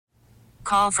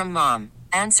call from mom.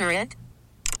 Answer it.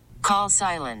 Call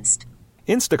silenced.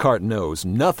 Instacart knows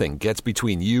nothing gets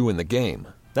between you and the game.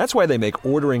 That's why they make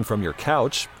ordering from your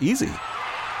couch easy.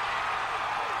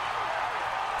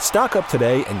 Stock up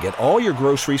today and get all your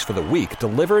groceries for the week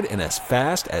delivered in as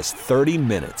fast as 30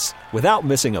 minutes without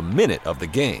missing a minute of the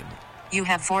game. You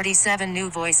have 47 new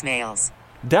voicemails.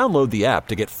 Download the app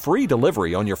to get free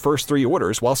delivery on your first 3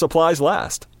 orders while supplies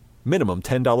last. Minimum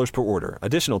 $10 per order.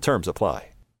 Additional terms apply.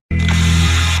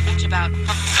 It's about... You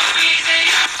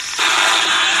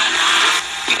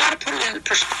gotta put it in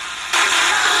perspective.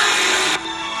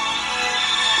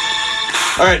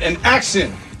 All right, and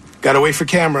action. Gotta wait for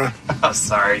camera. Oh,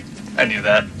 sorry. I knew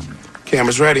that.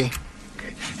 Camera's ready.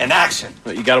 Okay. And action.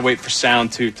 But you gotta wait for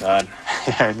sound too, Todd.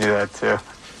 Yeah, I knew that too.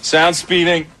 Sound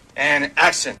speeding and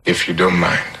action. If you don't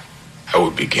mind, I will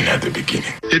begin at the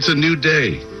beginning. It's a new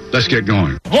day. Let's get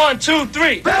going. 1, 2,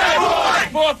 3.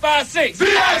 Bad boy! 4, 5, 6.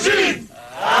 VIG!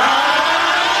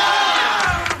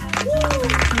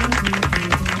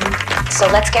 So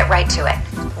let's get right to it.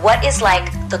 What is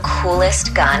like the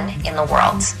coolest gun in the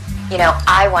world? You know,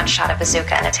 I once shot a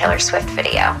bazooka in a Taylor Swift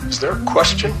video. Is there a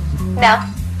question? No.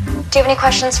 Do you have any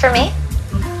questions for me?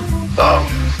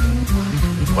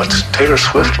 What's Taylor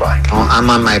Swift like? Well, I'm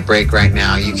on my break right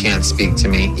now. You can't speak to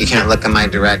me. You can't look in my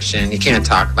direction. You can't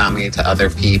talk about me to other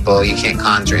people. You can't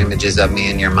conjure images of me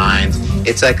in your mind.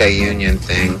 It's like a union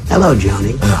thing. Hello,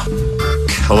 Johnny.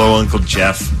 Hello, Uncle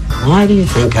Jeff. Why do you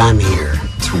think I'm here?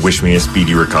 To wish me a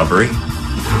speedy recovery.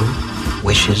 No.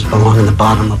 Wishes belong in the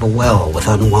bottom of a well with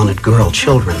unwanted girl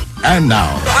children. And now,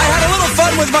 I had a little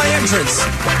fun with my entrance.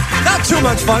 Not too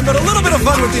much fun, but a little bit of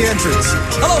fun with the entrance.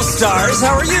 Hello, stars.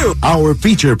 How are you? our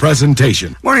feature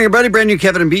presentation. Morning, everybody. Brand new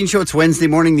Kevin and Bean Show. It's Wednesday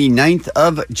morning, the 9th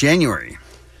of January.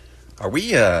 Are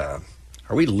we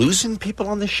losing people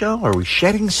on the show? Are we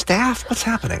shedding staff? What's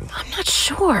happening? I'm not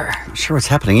sure. Not sure what's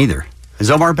happening either. Is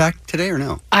Omar back today or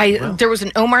no? There was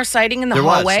an Omar sighting in the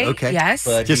hallway. Okay. Yes.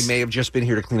 But he may have just been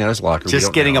here to clean out his locker.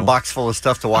 Just getting a box full of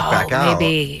stuff to walk back out.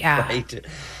 Maybe, yeah. Right.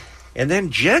 And then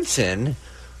Jensen,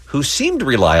 who seemed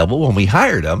reliable when we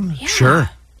hired him. Yeah. Sure.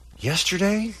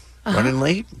 Yesterday, running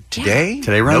late. Today, yeah.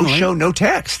 Today running no late. show, no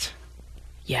text.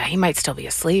 Yeah, he might still be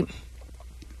asleep.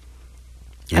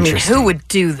 I mean, who would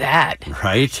do that?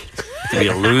 Right? To be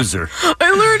a loser.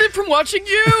 I learned it from watching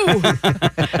you.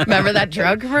 Remember that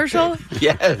drug commercial?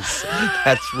 Yes,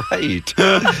 that's right.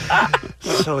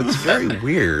 So it's very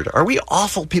weird. Are we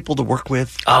awful people to work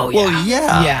with? Oh, yeah. Well,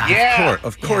 yeah. Yeah.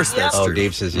 Of course that's true. Oh,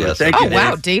 Dave says yes. Thank you, Dave.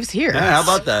 Wow, Dave's here. Yeah, how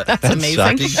about that? That's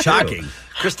amazing. Shocking.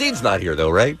 Christine's not here, though,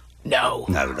 right? No.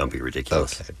 No, don't be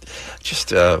ridiculous.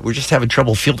 Okay. We're just having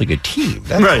trouble fielding a team.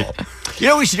 That's right. all. You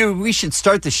know what we should do? We should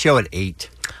start the show at 8.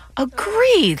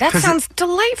 Agree. That sounds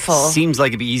delightful. Seems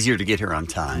like it'd be easier to get here on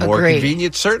time. More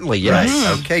convenient, certainly, yes.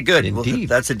 Right. Okay, good. Indeed. Well,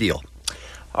 that's a deal.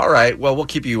 All right. Well, we'll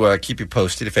keep you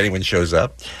posted if anyone shows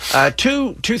up.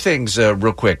 Two things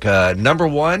real quick. Number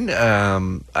one,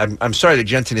 I'm sorry that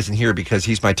Jensen isn't here because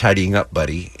he's my tidying up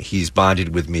buddy. He's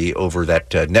bonded with me over that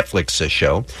Netflix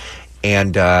show.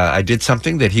 And I did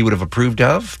something that he would have approved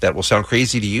of. That will sound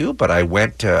crazy to you, but I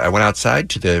went outside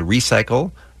to the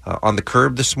recycle on the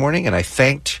curb this morning, and I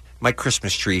thanked my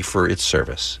Christmas tree for its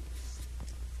service.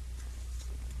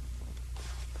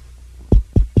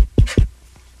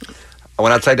 I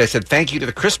went outside and I said, thank you to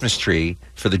the Christmas tree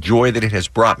for the joy that it has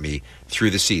brought me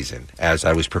through the season as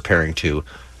I was preparing to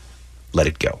let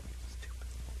it go.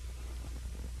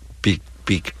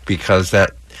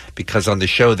 Because on the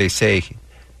show they say,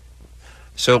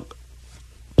 so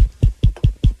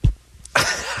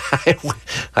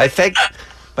I thank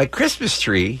my Christmas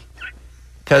tree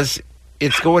because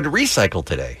it's going to recycle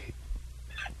today.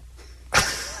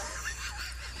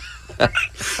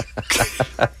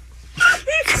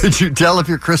 Could you tell if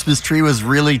your Christmas tree was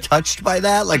really touched by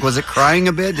that? Like, was it crying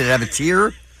a bit? Did it have a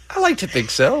tear? I like to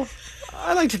think so.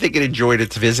 I like to think it enjoyed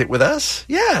its visit with us.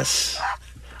 Yes.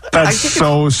 That's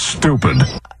so stupid.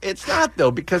 It's not,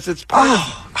 though, because it's part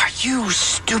of... Are you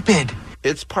stupid?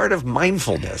 It's part of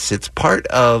mindfulness. It's part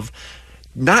of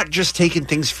not just taking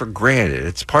things for granted.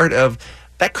 It's part of...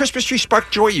 That Christmas tree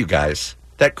sparked joy, you guys.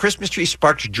 That Christmas tree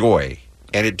sparked joy,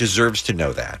 and it deserves to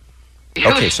know that.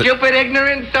 You stupid,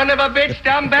 ignorant son of a bitch,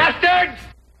 dumb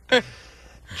bastard!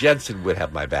 Jensen would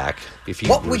have my back if he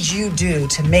What would you do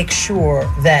to make sure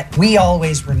that we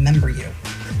always remember you?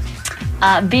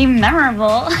 Be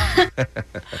memorable.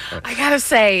 I gotta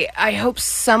say, I hope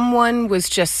someone was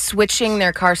just switching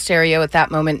their car stereo at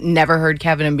that moment, never heard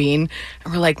Kevin and Bean,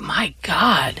 and we're like, my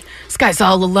God, this guy's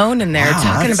all alone in there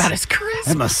talking about his Christmas.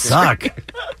 That must suck.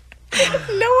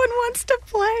 No one wants to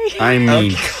play. I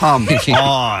mean, come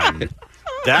on.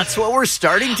 That's what we're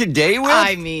starting today with?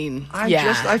 I mean,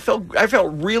 I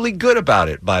felt really good about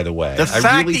it, by the way. The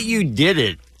fact that you did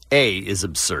it, is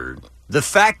absurd. The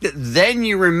fact that then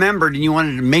you remembered and you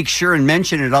wanted to make sure and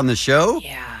mention it on the show?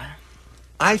 Yeah.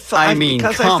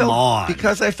 Come on.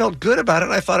 Because I felt good about it,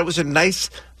 I thought it was a nice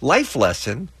life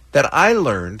lesson that I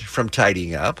learned from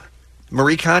tidying up.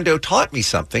 Marie Kondo taught me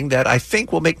something that I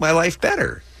think will make my life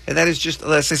better. And that is just,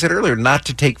 as I said earlier, not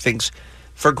to take things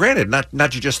for granted, not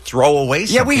to just throw away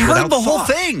something. Yeah, we heard the whole thought.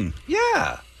 thing.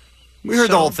 Yeah. We heard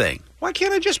the whole thing. Why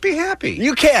can't I just be happy?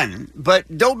 You can,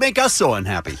 but don't make us so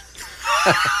unhappy.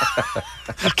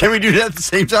 Can we do that at the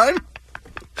same time?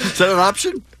 Is that an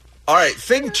option? All right,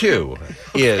 thing 2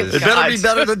 is... It better be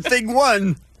better than thing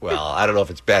 1. Well, I don't know if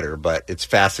it's better, but it's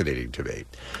fascinating to me.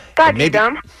 God,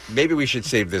 Maybe we should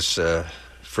save this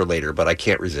for later, but I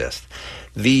can't resist.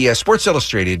 The Sports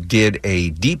Illustrated did a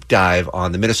deep dive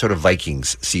on the Minnesota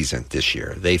Vikings season this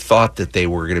year. They thought that they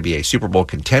were going to be a Super Bowl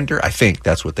contender. I think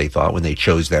that's what they thought when they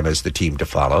chose them as the team to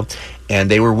follow. And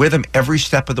they were with them every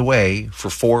step of the way for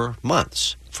 4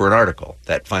 months for an article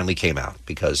that finally came out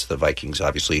because the Vikings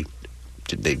obviously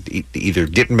they either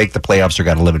didn't make the playoffs or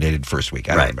got eliminated first week.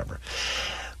 I don't remember.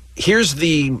 Here's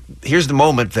the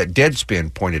moment that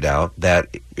Deadspin pointed out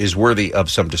that is worthy of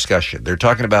some discussion. They're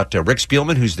talking about Rick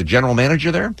Spielman, who's the general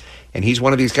manager there, and he's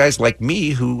one of these guys like me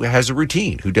who has a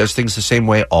routine, who does things the same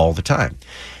way all the time.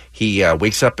 He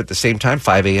wakes up at the same time,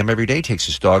 5 a.m. every day, takes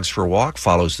his dogs for a walk,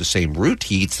 follows the same route.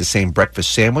 He eats the same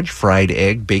breakfast sandwich, fried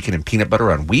egg, bacon, and peanut butter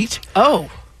on wheat.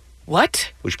 Oh,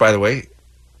 what? Which, by the way,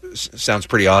 sounds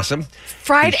pretty awesome.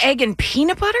 Fried egg and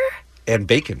peanut butter? And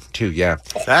bacon, too, yeah.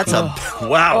 That's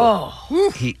wow. Oh.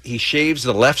 He shaves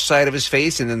the left side of his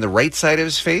face and then the right side of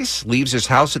his face, leaves his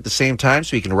house at the same time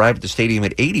so he can arrive at the stadium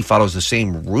at 8. He follows the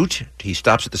same route. He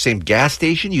stops at the same gas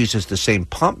station, uses the same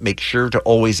pump, makes sure to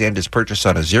always end his purchase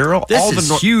on a 0. This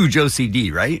is huge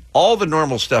OCD, right? All the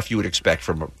normal stuff you would expect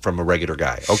from a regular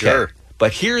guy. Okay. Sure.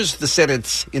 But here's the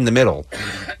sentence in the middle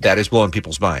that is blowing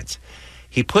people's minds.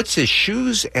 He puts his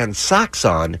shoes and socks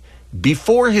on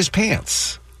before his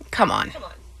pants. Come on.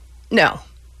 No.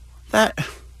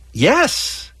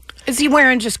 Yes. Is he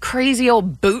wearing just crazy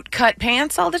old boot cut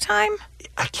pants all the time?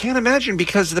 I can't imagine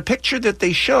because the picture that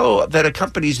they show that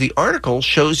accompanies the article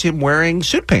shows him wearing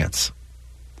suit pants.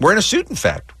 Wearing a suit, in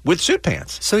fact, with suit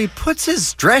pants. So he puts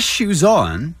his dress shoes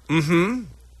on. Mm-hmm.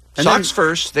 Socks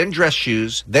first, then dress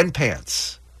shoes, then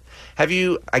pants.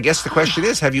 I guess the question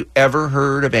is, have you ever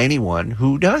heard of anyone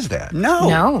who does that? No.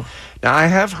 Now, I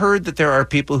have heard that there are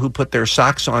people who put their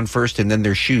socks on first and then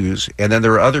their shoes, and then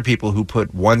there are other people who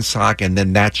put one sock and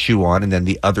then that shoe on, and then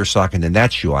the other sock and then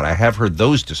that shoe on. I have heard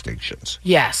those distinctions.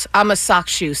 Yes, I'm a sock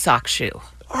shoe.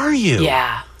 Are you?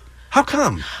 Yeah. How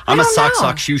come? I'm a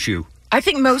sock shoe. I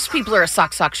think most people are a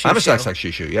sock shoe. I'm a sock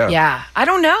shoe, yeah. Yeah. I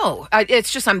don't know.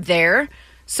 It's just I'm there,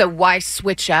 so why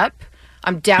switch up?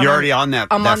 I'm down. You're already on that.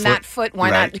 I'm that on that foot. Why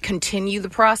not continue the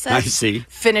process? I see.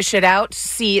 Finish it out.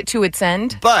 See it to its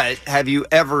end. But have you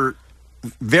ever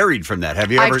varied from that?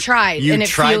 Have you ever? I've tried. You and it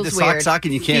tried feels the weird. sock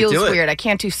and you can't do it. Feels weird. I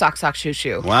can't do sock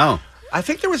shoe. Wow. I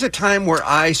think there was a time where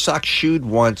I sock-shoed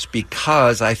once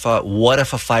because I thought, what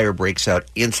if a fire breaks out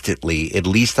instantly? At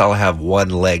least I'll have one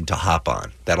leg to hop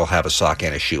on. That'll have a sock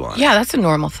and a shoe on. Yeah, that's a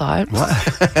normal thought.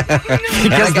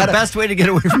 Because the best way to get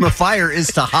away from a fire is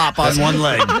to hop on one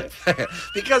leg.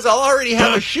 Because I'll already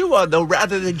have a shoe on, though,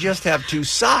 rather than just have 2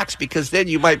 socks, because then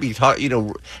you might be having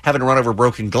to run over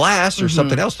broken glass or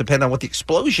something else, depending on what the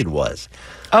explosion was.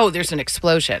 Oh, there's an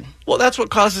explosion. Well, that's what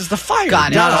causes the fire.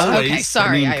 Got it. Not always. Okay,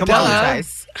 sorry. I come on.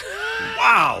 apologize.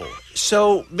 Wow.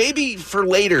 So maybe for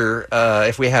later,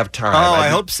 if we have time. I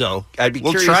hope so. I'd be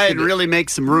we'll curious. We'll try and really make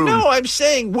some room. No, I'm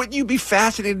saying, wouldn't you be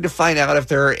fascinated to find out if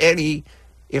there are any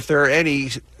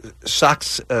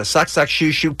socks,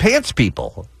 shoe, pants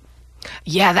people?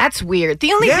 Yeah, that's weird.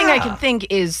 The only thing I can think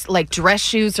is like dress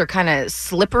shoes are kind of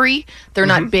slippery. They're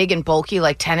not big and bulky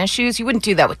like tennis shoes. You wouldn't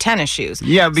do that with tennis shoes.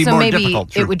 Yeah, it'd be more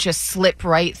difficult. So maybe it would just slip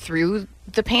right through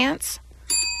the pants.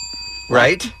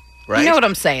 Right? You know what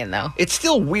I'm saying, though. It's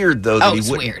still weird, though, that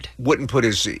he wouldn't put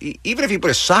his... Even if he put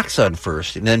his socks on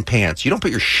first and then pants, you don't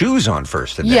put your shoes on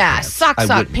first and then pants. Sock,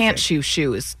 pants,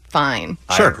 shoe is fine.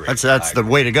 Sure, that's the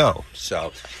way to go.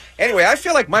 So... Anyway, I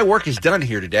feel like my work is done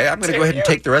here today. I'm going to go ahead and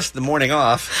take the rest of the morning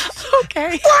off.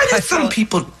 Okay. Why do some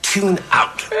people tune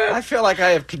out? I feel like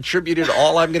I have contributed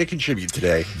all I'm going to contribute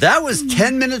today. That was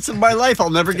 10 minutes of my life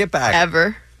I'll never get back.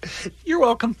 Ever. You're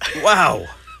welcome. Wow.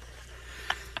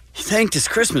 He thanked his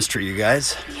Christmas tree, you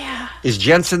guys. Yeah. Is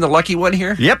Jensen the lucky one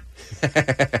here? Yep.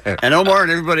 And Omar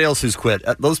and everybody else who's quit.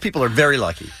 Those people are very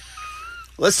lucky.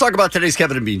 Let's talk about today's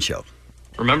Kevin and Bean Show.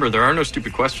 Remember, there are no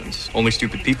stupid questions, only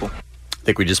stupid people.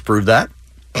 Think we just proved that?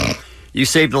 You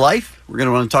saved a life. We're going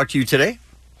to want to talk to you today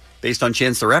based on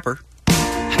Chance the Rapper.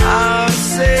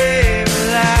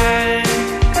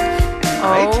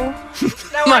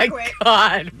 Oh my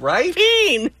God. Right?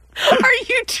 Bean, are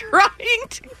you trying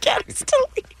to get us to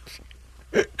leave?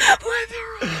 That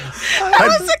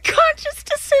was a conscious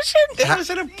decision. That was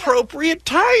an appropriate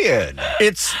tie-in.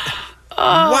 It's...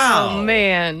 wow,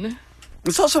 man.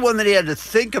 It's also one that he had to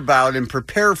think about and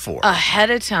prepare for.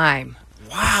 Ahead of time.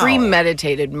 Wow.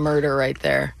 Premeditated murder right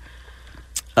there.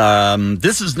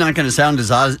 This is not going to sound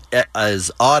as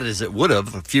odd as it would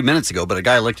have a few minutes ago, but a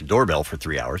guy licked a doorbell for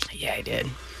 3 hours. Yeah, I did.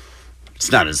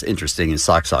 It's not as interesting as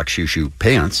sock, shoe, shoe,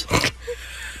 pants.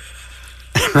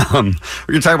 We're going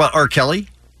to talk about R. Kelly.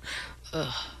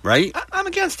 Ugh. Right? I'm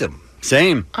against him.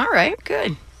 Same. All right,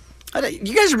 good.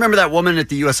 You guys remember that woman at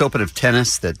the U.S. Open of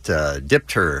tennis that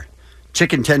dipped her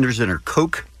chicken tenders in her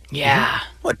Coke? Yeah.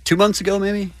 What, 2 months ago,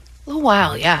 maybe? A little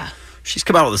while, yeah. She's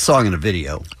come out with a song and a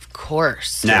video. Of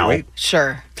course. Now.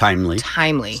 Sure. Timely.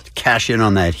 Cash in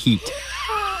on that heat.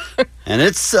 And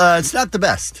it's not the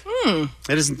best.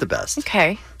 It isn't the best.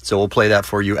 Okay. So we'll play that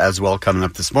for you as well coming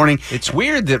up this morning. It's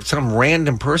weird that some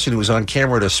random person who was on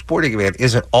camera at a sporting event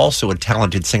isn't also a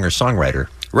talented singer-songwriter.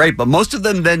 Right, but most of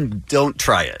them then don't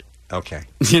try it. Okay.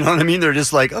 You know what I mean? They're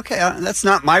just like, okay, that's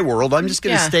not my world. I'm just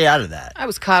going to stay out of that. I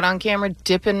was caught on camera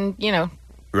dipping,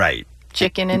 Right.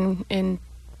 chicken in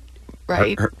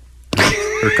right? Her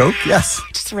Coke? Yes.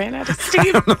 Just ran out of steam.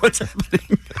 I don't know what's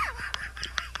happening.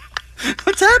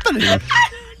 What's happening?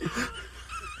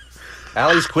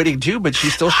 Allie's quitting too, but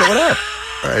she's still showing up.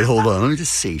 All right, hold on. Let me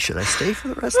just see. Should I stay for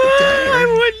the rest of the day? I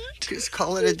wouldn't. Just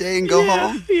call it a day and go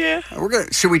home? Yeah.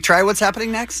 Should we try what's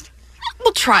happening next?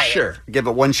 We'll try it. Sure. Give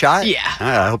it one shot? Yeah. All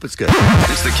right, I hope it's good.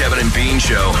 It's the Kevin and Bean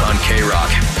Show on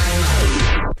K-Rock.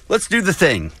 Let's do the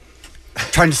thing.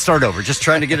 Trying to start over. Just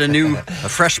trying to get a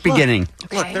fresh beginning.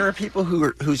 Look, there are people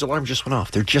whose alarm just went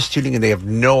off. They're just tuning in. They have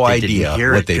no idea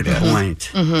what they missed. Point.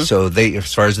 Mm-hmm. So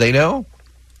as far as they know,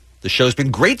 the show's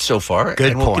been great so far.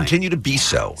 Good and will point. continue to be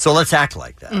so. So let's act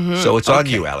like that. Mm-hmm. So it's on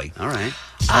you, Allie. All right.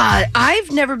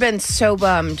 I've never been so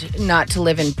bummed not to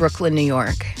live in Brooklyn, New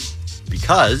York.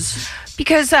 Because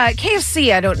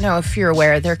KFC, I don't know if you're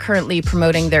aware, they're currently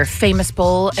promoting their Famous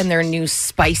Bowl and their new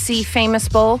Spicy Famous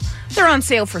Bowl. They're on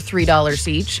sale for $3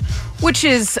 each, which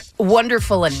is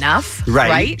wonderful enough,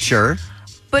 right? Sure.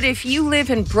 But if you live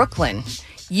in Brooklyn,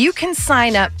 you can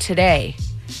sign up today,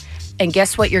 and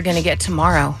guess what you're going to get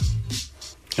tomorrow?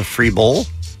 A free bowl?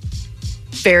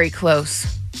 Very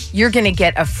close. You're going to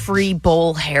get a free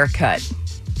bowl haircut.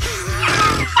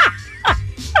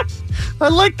 I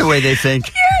like the way they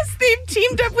think. Yes, they've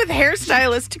teamed up with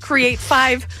hairstylists to create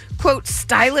 5, quote,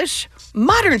 stylish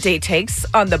modern day takes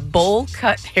on the bowl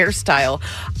cut hairstyle.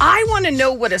 I want to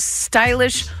know what a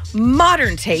stylish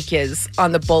modern take is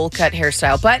on the bowl cut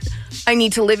hairstyle, but I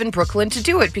need to live in Brooklyn to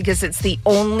do it because it's the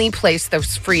only place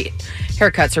those free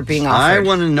haircuts are being offered. I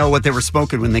want to know what they were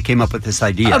smoking when they came up with this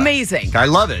idea. Amazing. I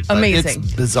love it. Amazing.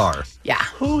 It's bizarre. Yeah.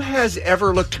 Who has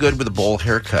ever looked good with a bowl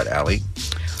haircut, Allie?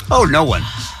 Oh, no one.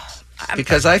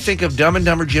 Because I think of Dumb and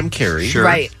Dumber Jim Carrey. Sure.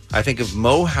 Right. I think of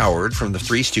Mo Howard from the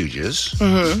Three Stooges.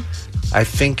 Mm-hmm. I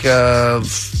think of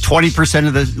 20%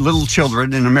 of the little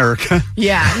children in America.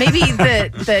 Yeah, maybe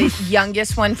the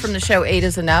youngest one from the show 8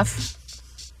 is Enough.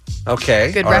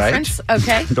 Okay. Good all reference. right.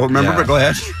 Okay. Don't remember, but go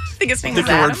ahead. I think his name Take is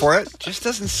your Adam. word for it. Just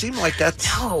doesn't seem like that's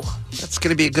No. going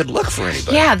to be a good look for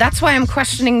anybody. Yeah, that's why I'm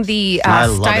questioning the I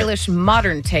love stylish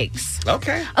modern takes.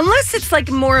 Okay. Unless it's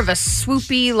like more of a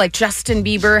swoopy, like Justin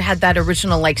Bieber had that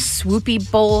original like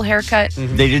swoopy bowl haircut.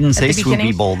 They didn't say at the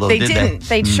beginning. swoopy bowl, though, They did didn't.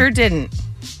 They sure didn't.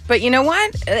 But you know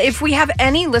what? If we have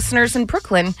any listeners in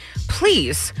Brooklyn,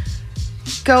 please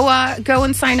go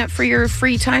and sign up for your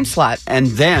free time slot. And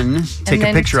then take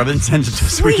a picture of it and send it to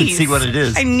us so we can see what it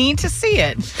is. I need to see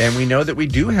it. And we know that we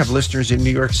do have listeners in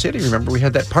New York City. Remember, we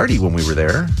had that party when we were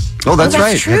there. Oh, that's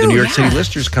right. True, Had the New York yeah. City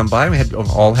listeners come by. We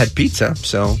all had pizza.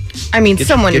 So, I mean,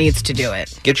 someone needs to do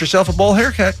it. Get yourself a bowl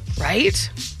haircut. Right?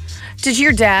 Did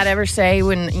your dad ever say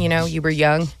when, you were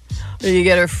young, you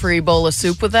get a free bowl of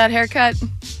soup with that haircut?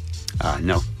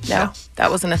 No. No? That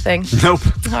wasn't a thing? Nope.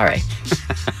 All right.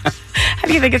 How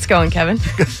do you think it's going, Kevin?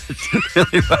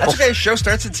 Really well. That's okay. Show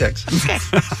starts at 6.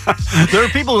 There are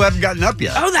people who haven't gotten up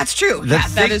yet. Oh, that's true.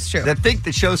 That is true. That think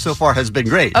the show so far has been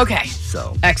great. Okay.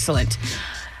 So excellent.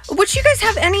 Would you guys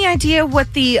have any idea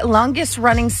what the longest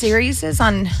running series is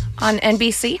on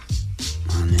NBC?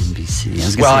 On NBC. I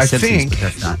was Well, gonna I say Simpsons, think- but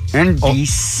that's not.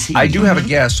 NBC. I do have a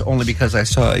guess only because I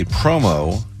saw a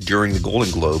promo during the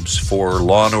Golden Globes for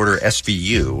Law & Order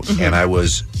SVU, and I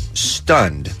was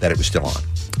stunned that it was still on.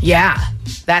 Yeah,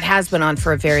 that has been on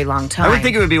for a very long time. I would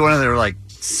think it would be one of their like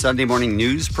Sunday morning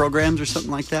news programs or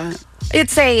something like that.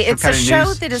 It's a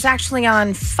show that is actually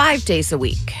on 5 days a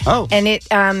week. Oh. And it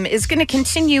is going to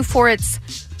continue for its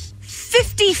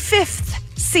 55th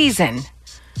season.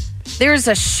 There's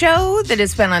a show that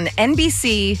has been on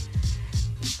NBC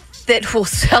that will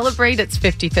celebrate its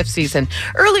 55th season.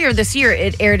 Earlier this year,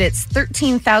 it aired its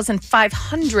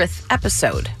 13,500th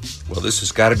episode. Well, this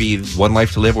has got to be One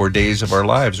Life to Live or Days of Our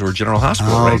Lives or General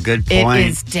Hospital, Oh, right? good point. It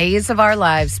is Days of Our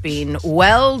Lives, Bean.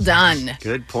 Well done.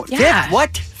 Good point. Yeah.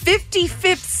 What?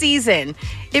 55th season.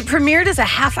 It premiered as a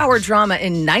half-hour drama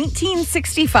in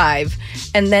 1965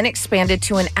 and then expanded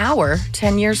to an hour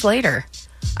 10 years later.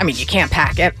 I mean, you can't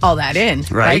pack all that in,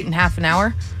 right? In half an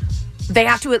hour. They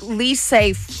have to at least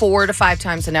say 4 to 5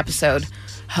 times an episode,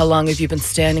 how long have you been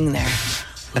standing there?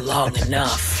 Long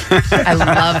enough. I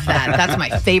love that. That's my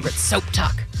favorite soap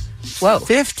talk. Whoa.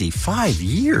 55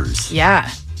 years. Yeah.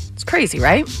 It's crazy,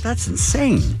 right? That's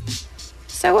insane.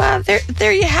 So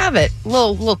there you have it.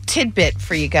 Little tidbit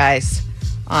for you guys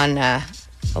on a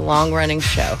long-running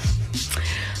show.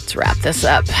 Let's wrap this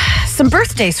up. Some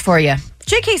birthdays for you.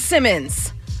 J.K.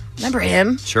 Simmons. Remember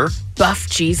him? Sure. Buff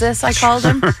Jesus, I called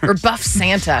him. Or Buff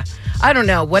Santa. I don't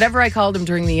know. Whatever I called him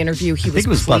during the interview, he was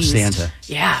pleased. Buff Santa.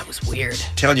 Yeah, it was weird.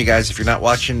 Telling you guys, if you're not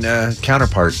watching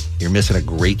Counterpart, you're missing a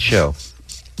great show.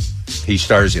 He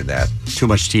stars in that. Too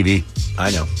much TV.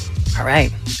 I know. All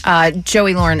right.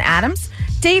 Joey Lauren Adams,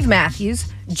 Dave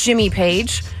Matthews, Jimmy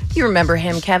Page. You remember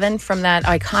him, Kevin, from that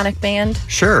iconic band?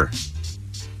 Sure.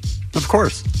 Of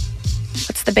course.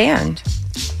 What's the band?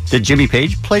 Did Jimmy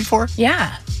Page play for?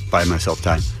 Yeah. Buy myself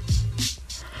time.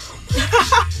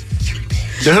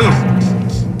 To who?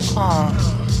 Oh.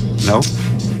 No?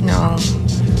 No.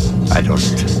 I don't.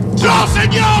 No,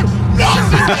 senor! No,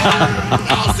 senor!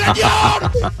 No,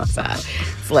 senor!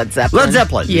 It's Led Zeppelin. Led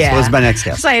Zeppelin was my next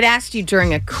guess. So I had asked you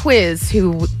during a quiz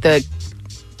who the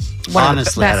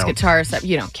Honestly, best guitarists.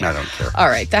 You don't care. I don't care. All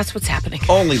right, that's what's happening.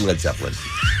 Only Led Zeppelin.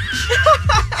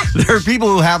 There are people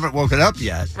who haven't woken up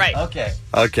yet. Right. Okay.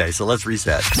 Okay, so let's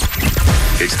reset.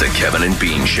 It's the Kevin and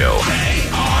Bean Show.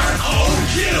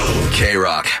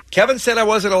 K-Rock. Kevin said I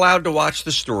wasn't allowed to watch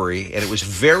the story, and it was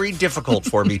very difficult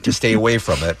for me to stay away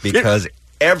from it because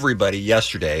everybody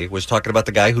yesterday was talking about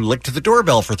the guy who licked the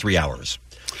doorbell for 3 hours.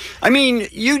 I mean,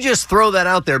 you just throw that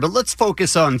out there, but let's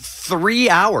focus on 3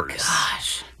 hours.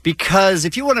 Gosh. Because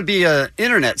if you want to be an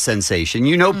internet sensation,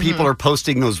 you know people are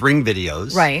posting those Ring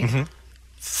videos. Right.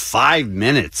 5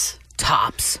 minutes.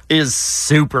 Tops. Is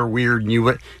super weird.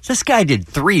 And this guy did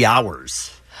 3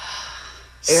 hours.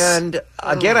 And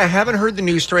again, I haven't heard the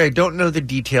news story. I don't know the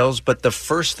details, but the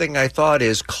first thing I thought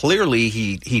is clearly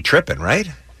he tripping, right?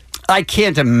 I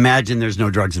can't imagine there's no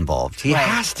drugs involved. He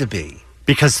has to be.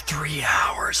 Because 3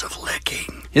 hours of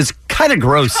licking is kind of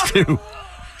gross, too.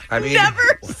 I mean,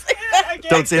 Never say that again.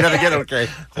 Don't say that again, okay?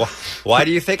 Why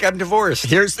do you think I'm divorced?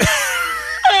 Here's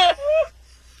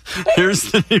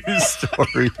the news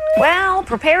story. Well,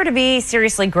 prepare to be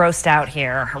seriously grossed out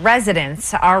here.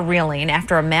 Residents are reeling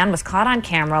after a man was caught on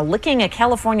camera licking a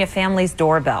California family's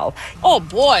doorbell. Oh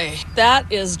boy, that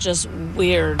is just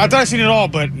weird. I thought I'd seen it all,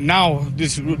 but now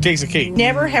this takes a cake.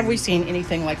 Never have we seen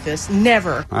anything like this.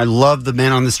 Never. I love the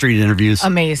men on the street interviews.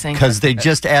 Amazing. Because they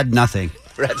just add nothing.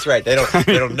 That's right. They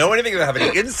don't know anything. They don't have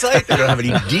any insight. They don't have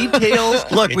any details.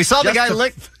 Look, we saw the guy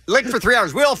lick for 3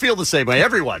 hours. We all feel the same way.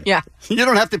 Everyone. Yeah. You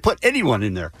don't have to put anyone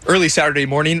in there. Early Saturday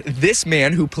morning, this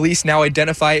man, who police now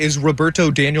identify as Roberto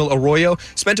Daniel Arroyo,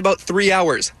 spent about 3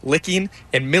 hours licking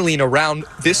and milling around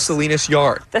this Salinas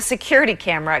yard. The security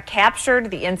camera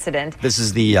captured the incident. This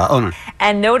is the owner.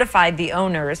 And notified the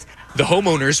owners. The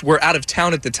homeowners were out of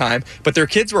town at the time, but their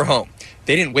kids were home.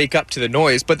 They didn't wake up to the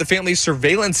noise, but the family's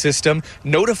surveillance system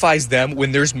notifies them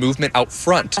when there's movement out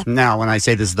front. Now, when I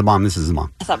say this is the mom, this is the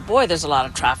mom. I thought, boy, there's a lot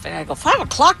of traffic. I go, 5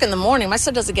 o'clock in the morning. My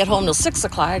son doesn't get home till 6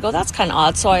 o'clock. I go, that's kind of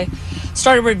odd. So I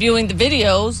started reviewing the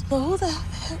videos. Well, who the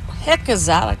heck is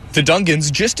that? The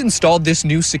Dungans just installed this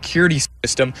new security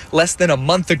system less than a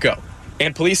month ago.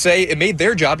 And police say it made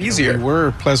their job easier. We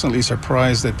were pleasantly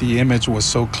surprised that the image was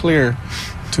so clear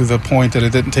to the point that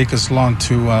it didn't take us long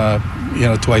to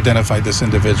identify this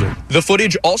individual. The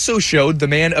footage also showed the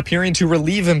man appearing to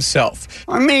relieve himself.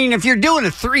 I mean, if you're doing a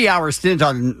 3-hour stint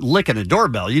on licking a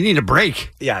doorbell, you need a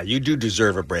break. Yeah, you do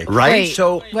deserve a break. Right? Wait,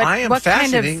 So I am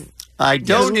fascinating. I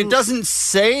don't. It doesn't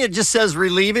say. It just says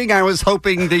relieving. I was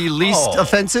hoping the least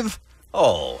offensive.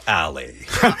 Oh, Allie.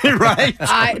 Right?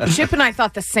 Chip and I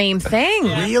thought the same thing.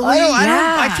 Really?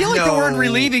 I feel like the word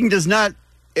relieving does not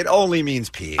It only means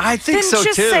pee. I think then so,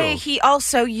 just too. say he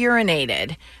also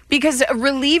urinated. Because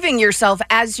relieving yourself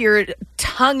as you're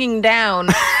tonguing down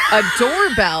a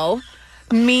doorbell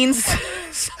means...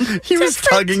 He was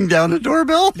tugging down a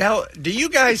doorbell? Now, do you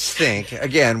guys think,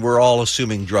 again, we're all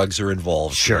assuming drugs are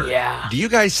involved. Sure. Yeah. Do you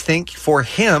guys think for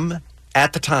him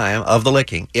at the time of the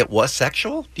licking, it was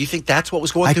sexual? Do you think that's what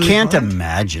was going through his mind? I can't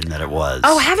imagine that it was.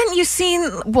 Oh, haven't you seen...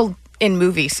 Well, in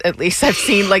movies, at least, I've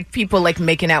seen like people like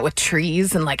making out with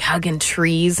trees and like hugging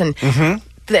trees and... Mm-hmm.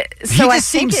 So I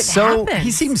think it happens.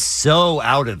 He seems so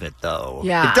out of it, though.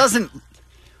 Yeah. It doesn't...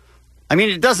 I mean,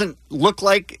 it doesn't look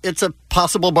like it's a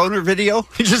possible boner video.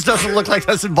 It just doesn't look like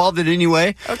that's involved in any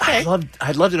way. Okay.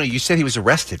 I'd love to know. You said he was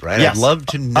arrested, right? Yes. I'd love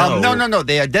to know. No.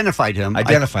 They identified him. I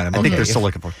think they're still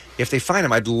looking for him. If they find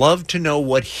him, I'd love to know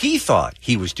what he thought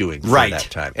he was doing for Right. that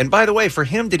time. And by the way, for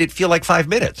him, did it feel like 5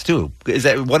 minutes, too? Is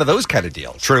that one of those kind of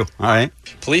deals? True. All right.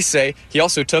 Police say he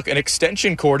also took an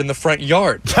extension cord in the front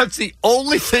yard. That's the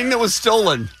only thing that was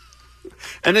stolen.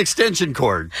 An extension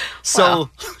cord. So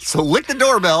lick the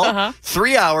doorbell,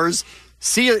 3 hours,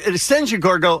 see an extension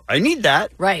cord, go, I need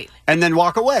that. Right. And then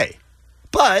walk away.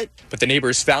 But the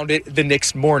neighbors found it the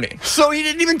next morning. So he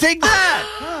didn't even take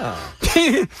that.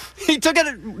 He took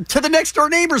it to the next door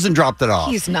neighbors and dropped it off.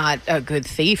 He's not a good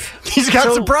thief. He's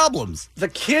got some problems. The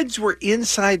kids were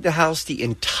inside the house the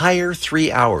entire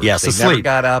 3 hours. Yes, they asleep. never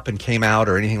got up and came out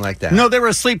or anything like that. No, they were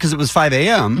asleep because it was 5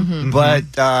 a.m.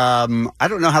 But I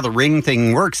don't know how the ring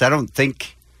thing works. I don't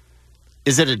think...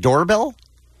 Is it a doorbell?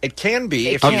 It can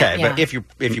be, But if you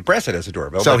press it as a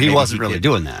doorbell. So but he maybe wasn't really did.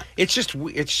 doing that. It's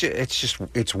weird. It's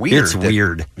that-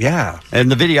 weird. Yeah. And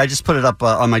the video, I just put it up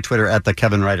on my Twitter at the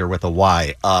Kevin Ryder with a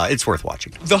Y. It's worth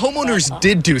watching. The homeowners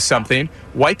did do something,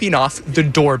 wiping off the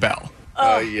doorbell.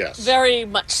 Yes. Very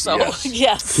much so.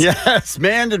 Yes. Yes,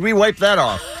 man, did we wipe that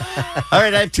off? All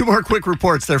right, I have two more quick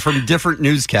reports. They're from different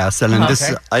newscasts. And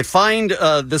I find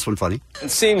this one funny. It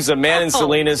seems a man in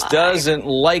Salinas doesn't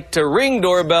like to ring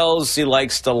doorbells. He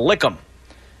likes to lick them.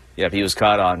 Yep, he was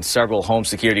caught on several home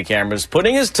security cameras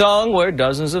putting his tongue where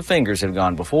dozens of fingers have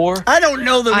gone before. I don't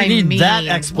know that we need that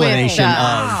explanation.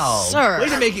 Sir. Way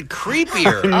to make it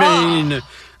creepier. I mean...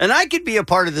 And I could be a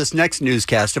part of this next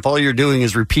newscast if all you're doing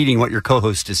is repeating what your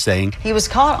co-host is saying. He was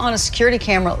caught on a security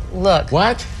camera. Look.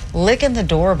 What? Licking the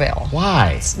doorbell.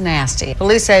 Why? It's nasty.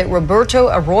 Police say Roberto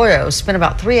Arroyo spent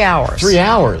about 3 hours. 3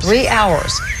 hours? 3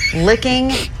 hours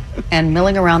licking and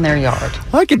milling around their yard.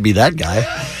 I could be that guy.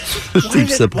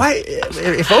 Seems simple.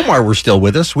 If Omar were still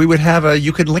with us, we would have a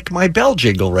 "You Can Lick My Bell"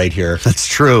 jingle right here. That's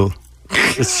true.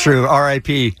 It's true.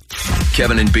 R.I.P.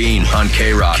 Kevin and Bean on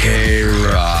K-Rock.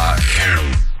 K-Rock.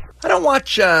 I don't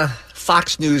watch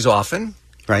Fox News often.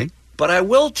 Right. But I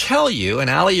will tell you, and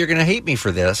Allie, you're going to hate me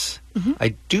for this,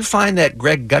 I do find that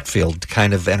Greg Gutfeld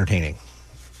kind of entertaining.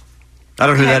 I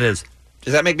don't know who that is.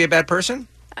 Does that make me a bad person?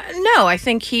 No, I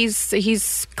think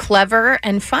he's clever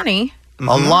and funny. A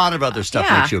lot of other stuff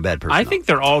makes you a bad person. I think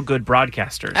they're all good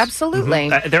broadcasters. Absolutely.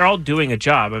 They're all doing a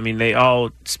job. I mean, they all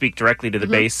speak directly to the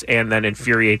base and then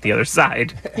infuriate the other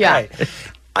side. Yeah. Right.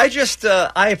 I just,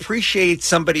 I appreciate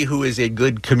somebody who is a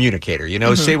good communicator. You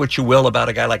know, say what you will about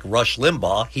a guy like Rush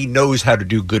Limbaugh. He knows how to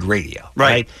do good radio.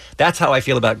 Right? That's how I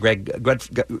feel about Greg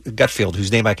Gutfeld,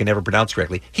 whose name I can never pronounce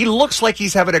correctly. He looks like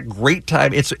he's having a great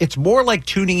time. It's more like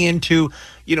tuning into,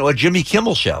 a Jimmy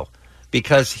Kimmel show.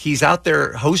 Because he's out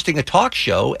there hosting a talk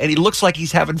show, and he looks like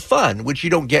he's having fun, which you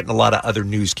don't get in a lot of other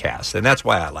newscasts, and that's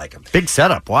why I like him. Big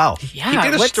setup, wow. Yeah, he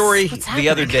did a story the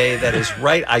other day that is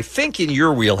right, I think, in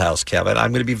your wheelhouse, Kevin.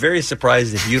 I'm going to be very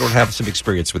surprised if you don't have some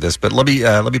experience with this, but let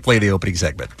me play the opening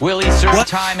segment. Willie served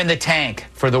time in the tank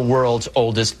for the world's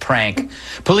oldest prank.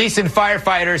 Police and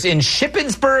firefighters in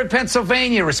Shippensburg,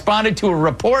 Pennsylvania responded to a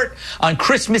report on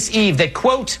Christmas Eve that,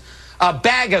 quote, a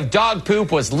bag of dog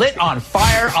poop was lit on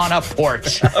fire on a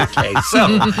porch. Okay, so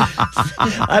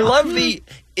I love the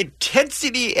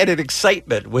intensity and an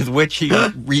excitement with which he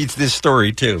reads this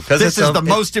story, too. This is the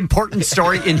most important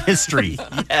story in history.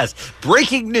 Yes,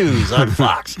 breaking news on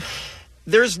Fox.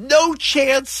 There's no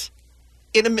chance,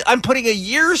 I'm putting a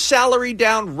year's salary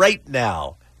down right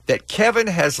now, that Kevin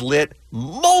has lit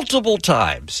multiple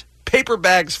times paper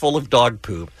bags full of dog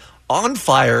poop on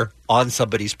fire on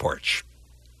somebody's porch.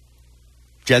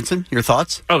 Jensen, your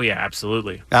thoughts? Oh, yeah,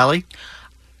 absolutely. Allie?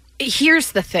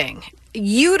 Here's the thing.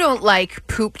 You don't like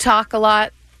poop talk a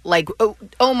lot. Like,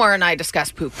 Omar and I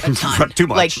discuss poop a ton. Too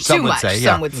much. Like, Some too would much, say,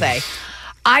 yeah. some would say.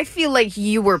 I feel like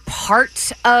you were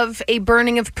part of a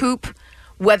burning of poop,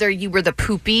 whether you were the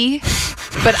poopy,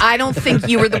 but I don't think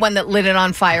you were the one that lit it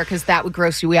on fire because that would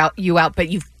gross you out. But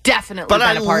you've definitely But been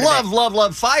I a part of it.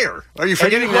 love fire. Are you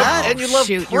forgetting that? And you love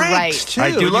Shoot, pranks, you're right. too.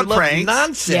 I do You love pranks.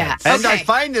 nonsense. Yeah. And I Okay.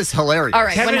 find this hilarious. All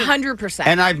right, Kevin- 100%.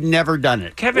 And I've never done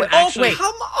it. Kevin, Oh, actually, wait.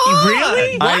 Come on.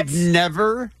 Really? I've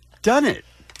never done it.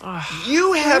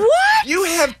 You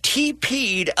have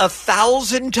TP'd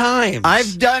 1,000 times.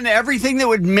 I've done everything that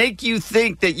would make you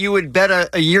think that you would bet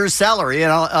a year's salary,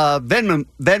 and I'll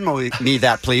Venmo me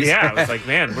that, please. Yeah, I was like,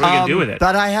 man, what are we going to do with it?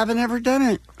 But I haven't ever done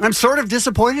it. I'm sort of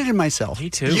disappointed in myself. Me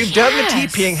too. You've done the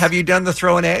TPing. Have you done the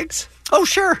throwing eggs? Oh,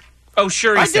 sure. Oh,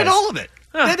 sure, he I says. did all of it.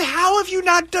 Then how have you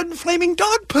not done flaming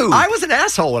dog poop? I was an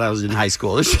asshole when I was in high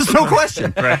school. There's just no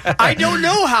question. I don't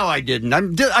know how I didn't.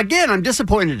 I'm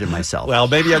disappointed in myself. Well,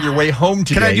 maybe on your way home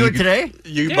today. Can I do it today?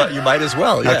 You might as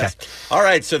well, yes. Okay. All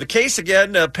right, so the case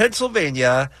again,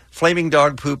 Pennsylvania, flaming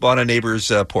dog poop on a neighbor's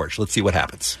porch. Let's see what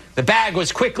happens. The bag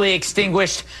was quickly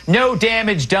extinguished. No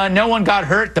damage done. No one got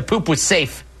hurt. The poop was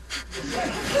safe.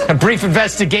 A brief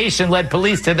investigation led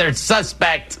police to their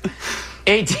suspect,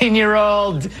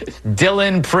 18-year-old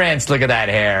Dylan Prince. Look at that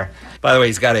hair. By the way,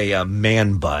 he's got a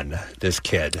man bun, this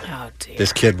kid. Oh, dear.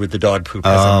 This kid with the dog poop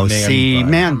has a man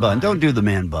bun. man bun. Don't do the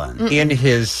man bun. In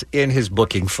his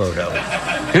booking photo.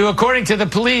 Who, according to the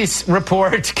police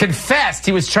report, confessed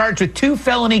he was charged with 2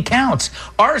 felony counts,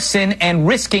 arson and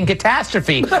risking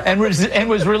catastrophe, and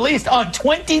was released on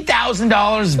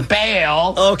 $20,000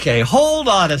 bail. Okay, hold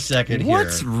on a second here.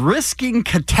 What's risking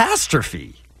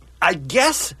catastrophe? I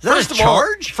guess,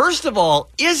 First of all,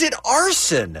 is it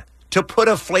arson to put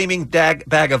a flaming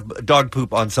bag of dog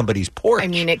poop on somebody's porch? I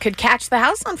mean, it could catch the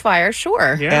house on fire,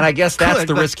 sure. Yeah. And I guess that's Could,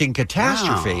 the but- risking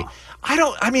catastrophe. Wow.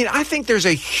 I think there's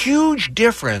a huge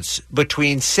difference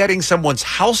between setting someone's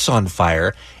house on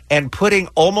fire and putting,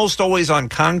 almost always on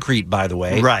concrete, by the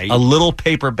way, Right. a little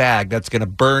paper bag that's going to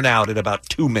burn out in about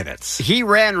 2 minutes. He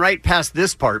ran right past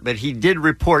this part, but he did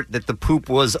report that the poop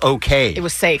was okay. It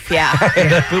was safe, yeah.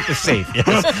 The poop is safe,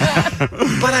 yes.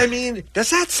 But I mean,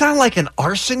 does that sound like an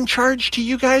arson charge to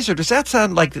you guys, or does that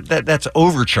sound like that's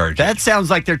overcharging? That sounds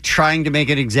like they're trying to make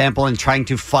an example and trying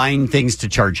to find things to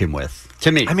charge him with.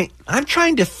 To me, I mean, I'm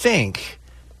trying to think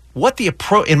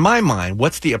in my mind,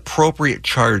 what's the appropriate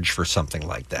charge for something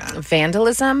like that?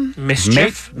 Vandalism,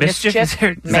 Mischief?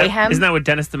 mayhem. Isn't that what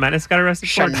Dennis the Menace got arrested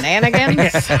for?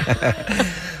 Shenanigans.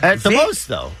 at the most,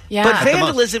 though. Yeah. But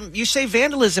vandalism, you say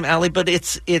vandalism, Allie, but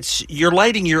it's you're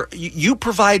lighting you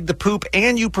provide the poop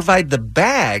and you provide the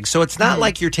bag, so it's not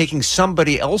like you're taking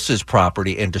somebody else's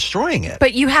property and destroying it.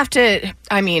 But you have to,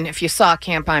 I mean, if you saw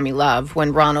Can't Buy Me Love,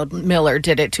 when Ronald Miller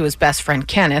did it to his best friend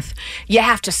Kenneth, you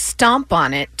have to stomp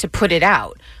on it to put it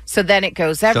out. So then it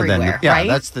goes everywhere, right?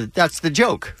 That's the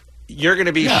joke. You're going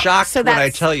to be shocked So when I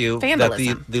that's tell you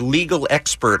vandalism. that the legal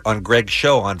expert on Greg's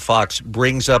show on Fox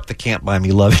brings up the Can't Buy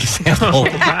Me Love example.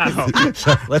 Wow.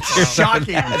 So let's hear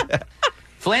Shocking.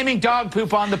 Flaming dog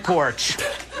poop on the porch.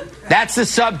 That's the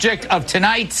subject of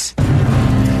tonight's...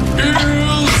 Is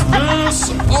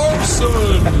this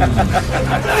arson?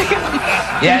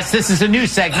 Yes, this is a new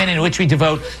segment in which we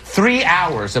devote 3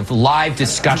 hours of live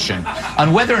discussion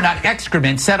on whether or not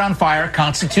excrement set on fire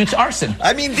constitutes arson.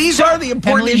 I mean, these are the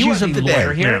important Emily, you issues are of the the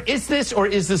lawyer day. here. Is this or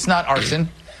is this not arson?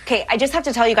 Okay, I just have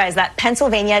to tell you guys that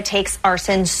Pennsylvania takes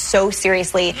arson so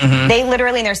seriously. Mhm. They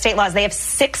literally, in their state laws, they have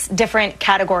 6 different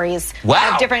categories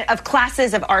of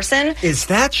classes of arson. Is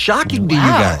that shocking to you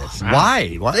guys?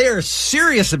 Why? They are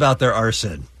serious about their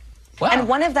arson. And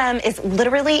one of them is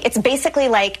literally, it's basically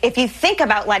like if you think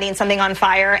about lighting something on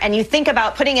fire and you think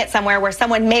about putting it somewhere where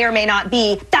someone may or may not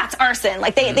be, that's arson.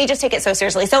 Like they just take it so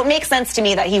seriously. So it makes sense to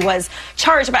me that he was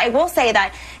charged. But I will say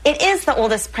that it is the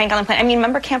oldest prank on the planet. I mean,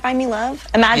 remember Can't Buy Me Love?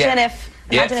 Imagine if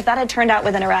that had turned out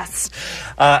with an arrest.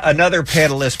 Another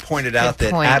panelist pointed out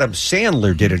that Adam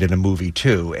Sandler did it in a movie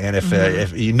too, and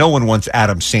if no one wants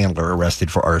Adam Sandler arrested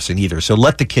for arson either, so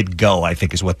let the kid go, I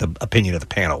think is what the opinion of the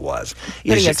panel was. But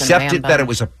It he is has a man accepted bun. that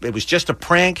it was just a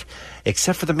prank,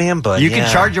 except for the man bun. You can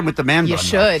charge him with the man bun. You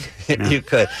should. You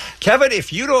could, Kevin.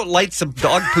 If you don't light some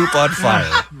dog poop on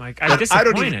fire, Mike, I'm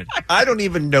disappointed. I don't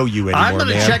even know you anymore. I'm going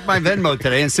to man. check my Venmo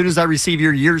today. As soon as I receive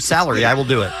your year's salary, I will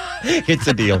do it. It's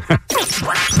a deal.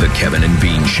 The Kevin and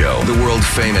Bean Show, the world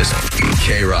famous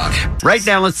K-Rock. Right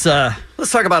now, let's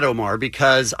talk about Omar,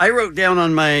 because I wrote down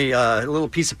on my little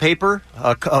piece of paper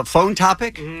a phone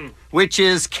topic, which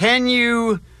is, can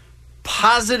you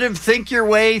positive think your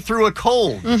way through a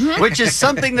cold? Which is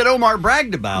something that Omar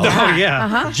bragged about. Oh,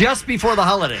 yeah. Just before the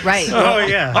holidays. Right. Oh,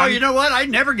 yeah. Oh, you know what? I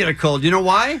never get a cold. You know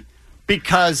why?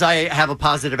 because I have a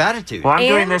positive attitude. Well, I'm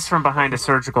doing this from behind a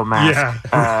surgical mask.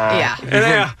 Yeah.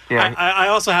 Yeah. I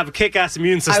also have a kick-ass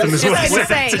immune system as well.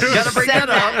 Gotta bring that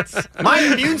up. My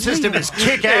immune system is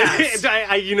kick-ass.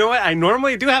 You know what? I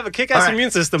normally do have a kick-ass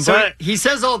immune system, so but he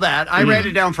says all that. I read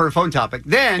it down for a phone topic.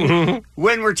 Then,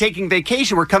 when we're taking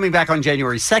vacation, we're coming back on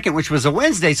January 2nd, which was a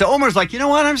Wednesday. So Omar's like, you know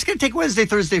what? I'm just going to take Wednesday,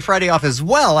 Thursday, Friday off as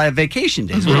well. I have vacation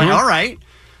days. We're like, all right.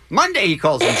 Monday he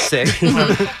calls in sick.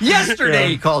 Yesterday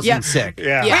he calls in sick.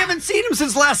 Yeah. We haven't seen him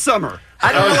since last summer.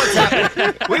 I don't know what's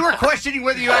happening. We were questioning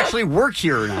whether you actually work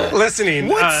here or not.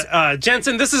 Listening,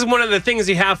 Jensen, this is one of the things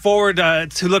you have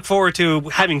to look forward to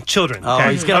having children. Oh,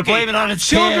 he's going to blame it on his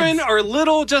children. kids. Are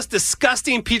little, just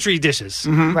disgusting petri dishes.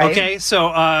 Right. Okay, so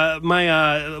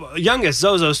my youngest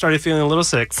Zozo started feeling a little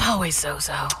sick. It's always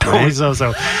Zozo. Always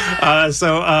Zozo.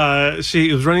 So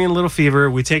she was running a little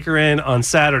fever. We take her in on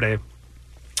Saturday.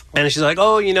 And she's like,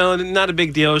 oh, not a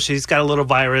big deal. She's got a little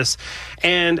virus.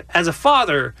 And as a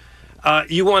father,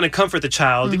 you want to comfort the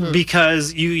child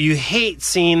because you hate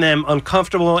seeing them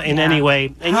uncomfortable in any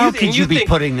way. And How could you be think,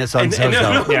 putting this on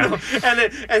Zozo? No.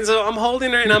 And so I'm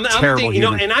holding her, and I'm thinking,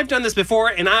 and I've done this before,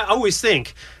 and I always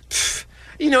think,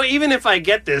 even if I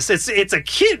get this, it's a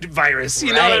kid virus.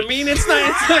 You know what I mean? It's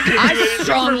not going to do anything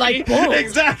strong for like me. bull.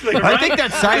 Exactly. I think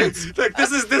that's science. Like,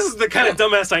 this is the kind of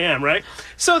dumbass I am, right?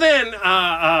 So then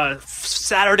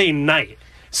Saturday night.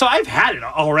 So I've had it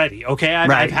already, okay?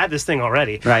 I've had this thing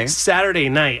already. Right. Saturday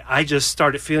night, I just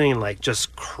started feeling like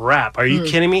just crap. Are you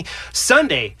kidding me?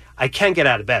 Sunday, I can't get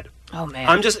out of bed. Oh, man.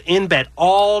 I'm just in bed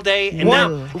all day, and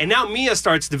now Mia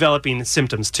starts developing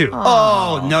symptoms too.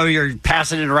 Oh, no, you're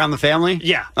passing it around the family?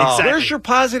 Yeah, exactly. Where's your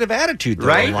positive attitude, though,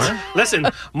 Right? Omar? Listen,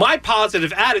 my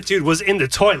positive attitude was in the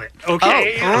toilet,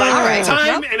 okay? all right.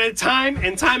 Time and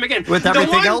time again. With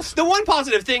everything else? The one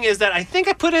positive thing is that I think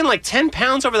I put in like 10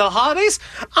 pounds over the holidays.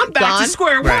 I'm back to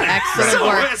square one. Excellent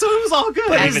work. So it was all good.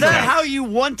 But is that how you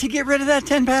want to get rid of that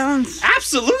 10 pounds?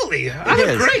 Absolutely. I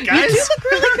look great, guys. You do look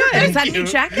really good. Is that a new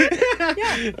jacket?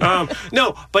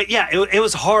 No, but yeah, it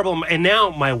was horrible. And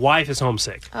now my wife is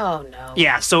homesick. Oh, no.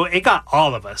 Yeah, so it got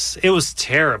all of us. It was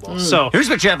terrible. So here's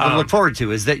what you have to look forward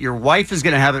to is that your wife is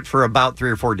going to have it for about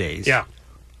 3 or 4 days. Yeah.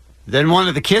 Then one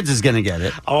of the kids is going to get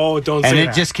it. Oh, don't say that. And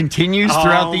it just continues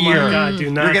throughout the year. Oh, my God, do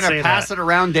not You're going say to pass that. it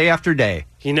around day after day.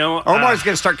 Omar's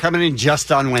going to start coming in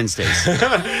just on Wednesdays.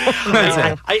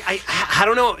 I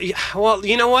don't know. Well,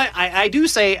 you know what? I do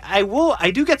say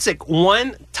I do get sick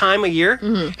one time a year,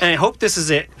 and I hope this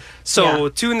is it. So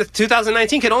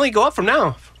 2019 can only go up from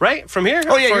now, right? From here.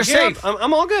 Oh, yeah, you're safe.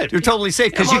 I'm all good. You're totally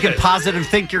safe because you can positive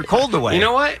think your cold away. You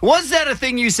know what? Was that a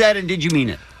thing you said, and did you mean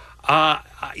it?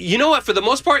 You know what? For the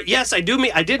most part, yes, I did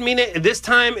mean it. This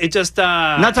time, it just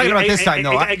not talking about this time,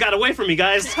 though. It got away from me,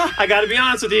 guys. I got to be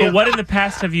honest with you. But what in the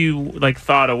past have you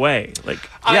thought away?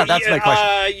 Yeah, that's my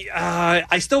question.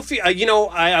 I still feel.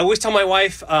 I always tell my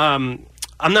wife.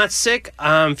 I'm not sick.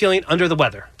 I'm feeling under the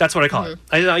weather. That's what I call it.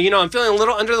 I'm feeling a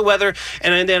little under the weather,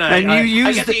 and then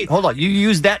hold on. You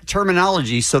use that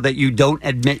terminology so that you don't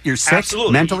admit you're sick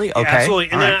mentally. Okay, absolutely.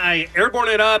 And then I airborne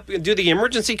it up, do the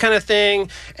emergency kind of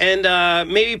thing, and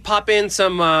maybe pop in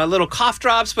some little cough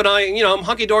drops. But I'm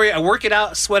hunky dory. I work it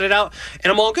out, sweat it out,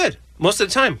 and I'm all good. Most of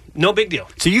the time, no big deal.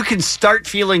 So you can start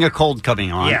feeling a cold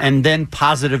coming on and then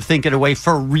positive think it away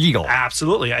for real.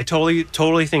 Absolutely. I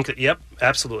totally think that, yep,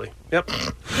 absolutely. Yep.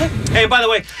 Hey, by the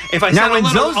way, if I sound a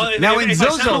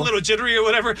little jittery or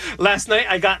whatever, last night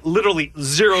I got literally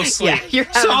zero sleep. Yeah, you're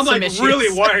having so I'm some issues.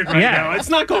 Really wired right now. It's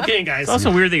not cocaine, guys. It's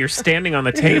also weird that you're standing on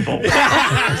the table.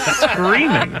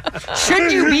 Screaming.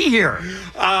 Should you be here?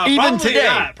 Even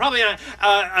today? Probably not.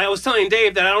 I was telling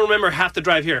Dave that I don't remember half the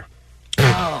drive here.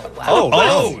 Oh, wow. Oh,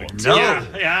 no.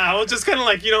 Yeah, I was just kind of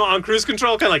like, on cruise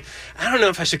control, kind of like, I don't know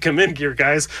if I should come in here,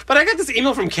 guys. But I got this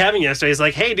email from Kevin yesterday. He's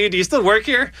like, hey, dude, do you still work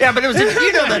here? Yeah, but it was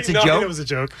that's a joke. It was a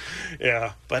joke.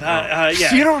 Yeah, but yeah.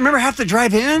 So you don't remember half the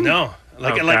drive in? No.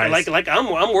 Like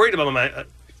I'm worried about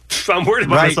I'm worried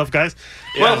about myself, guys.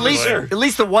 Yeah, well, at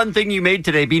least the one thing you made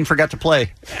today, Bean forgot to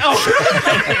play.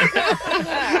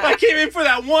 I came in for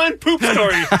that one poop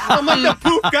story. I'm like the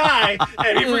poop guy,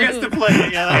 and he forgets to play.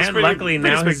 Yeah, and luckily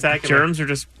now his germs are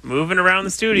just moving around the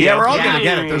studio. Yeah, we're all going to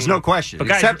get it. There's no question. But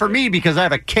except for me, because I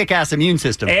have a kick-ass immune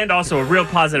system. And also a real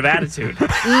positive attitude.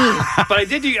 But I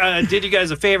did you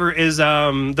guys a favor. Is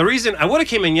the reason I would have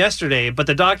came in yesterday, but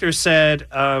the doctor said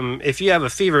if you have a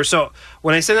fever. So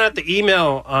when I sent out the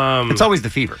email... it's always the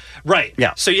fever. Right.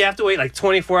 Yeah. So you have to wait like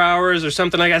 24 hours or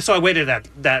something like that. So I waited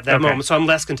that moment. So I'm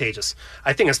less contagious.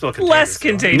 I think I'm still contagious. Less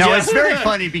contagious. No, it's very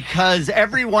funny because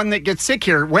everyone that gets sick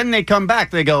here, when they come back,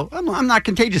 they go, I'm not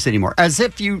contagious anymore. As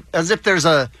if there's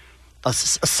a a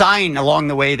sign along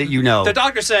the way that you know? The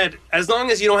doctor said, as long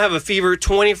as you don't have a fever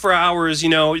 24 hours,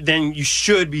 then you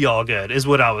should be all good, is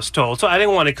what I was told. So I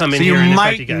didn't want to come in here and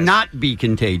infect you guys. You might not be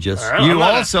contagious. Right, I'm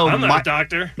not a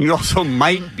doctor. You also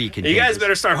might be contagious. You guys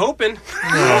better start hoping.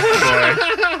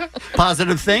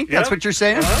 Positive think? Yep. That's what you're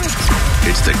saying?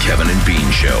 It's the Kevin and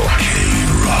Bean Show.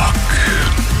 K-Rock.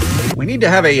 We need to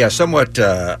have a somewhat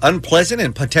unpleasant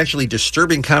and potentially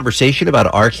disturbing conversation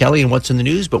about R. Kelly and what's in the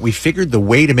news, but we figured the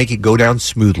way to make it go down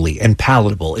smoothly and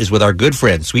palatable is with our good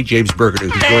friend, Sweet James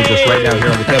Bergener, who joins us right now here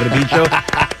on the Kevin and Bean Show.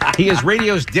 He is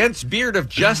radio's dense beard of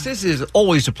justice. It is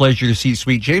always a pleasure to see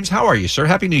Sweet James. How are you, sir?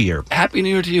 Happy New Year. Happy New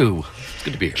Year to you. It's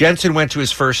good to be here. Jensen went to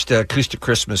his first acoustic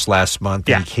Christmas last month,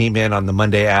 and he came in on the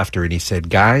Monday after, and he said,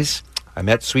 guys, I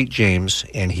met Sweet James,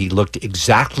 and he looked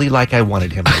exactly like I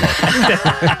wanted him to look.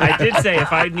 I did say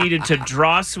if I needed to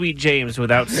draw Sweet James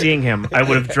without seeing him, I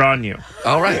would have drawn you.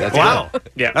 All right. That's wow. Good.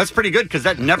 Yeah. That's pretty good because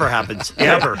that never happens.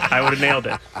 Ever. I would have nailed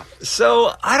it.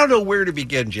 So I don't know where to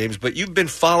begin, James, but you've been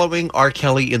following R.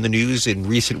 Kelly in the news in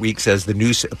recent weeks as the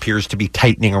news appears to be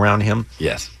tightening around him.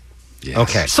 Yes.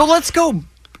 Okay. So let's go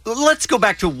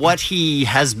back to what he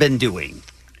has been doing.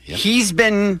 Yep. He's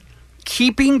been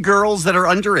keeping girls that are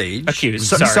underage. Accused.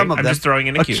 Some of them. I'm just throwing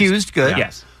in accused. Accused, good.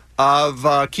 Yes.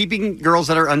 Of keeping girls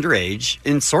that are underage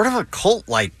in sort of a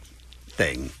cult-like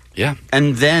thing. Yeah.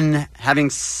 And then having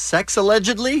sex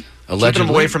allegedly? Keeping them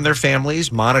away from their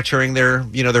families, monitoring their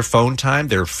phone time,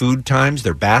 their food times,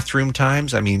 their bathroom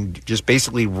times. I mean, just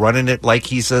basically running it like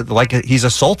he's a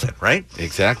sultan, right?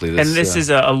 Exactly. And this is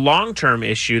a long-term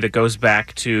issue that goes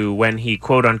back to when he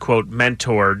quote-unquote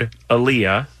mentored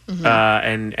Aaliyah.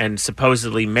 Mm-hmm. And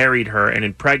supposedly married her and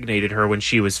impregnated her when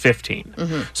she was 15.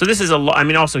 Mm-hmm. So this is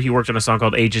also he worked on a song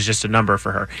called Age is Just a Number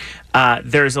for her.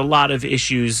 There's a lot of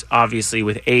issues, obviously,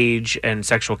 with age and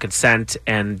sexual consent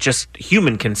and just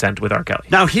human consent with R. Kelly.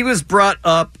 Now, he was brought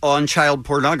up on child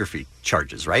pornography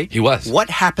charges, right? He was. What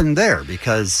happened there?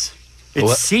 Because it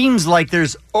seems like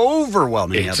there's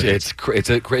overwhelming evidence.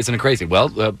 Isn't it crazy? Well,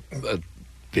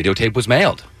 videotape was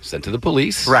mailed, sent to the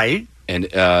police. Right. And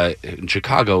in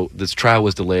Chicago, this trial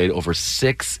was delayed over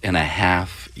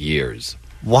 6.5 years.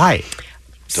 Why?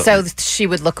 So she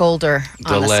would look older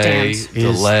on the stand.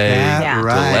 Delay.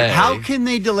 How can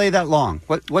they delay that long?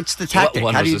 What's the tactic?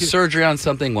 One was surgery on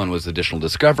something. One was additional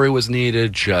discovery was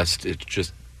needed.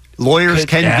 Lawyers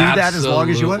can do that as long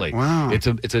as you want? Wow. It's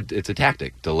a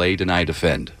tactic. Delay, deny,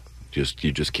 defend. You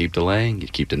just keep delaying, you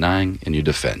keep denying, and you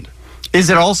defend. Is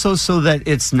it also so that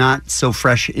it's not so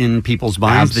fresh in people's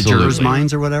minds, the jurors'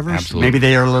 minds or whatever? Absolutely. Maybe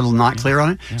they are a little not clear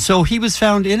on it? Yeah. So he was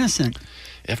found innocent.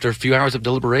 After a few hours of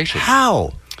deliberation.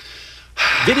 How?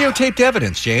 Videotaped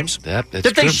evidence, James. That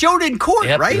they showed in court,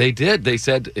 right? They did. They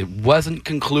said it wasn't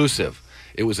conclusive.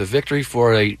 It was a victory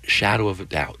for a shadow of a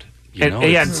doubt.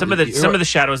 And some of the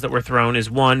shadows that were thrown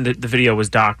is one, that the video was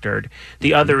doctored.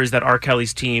 The other is that R.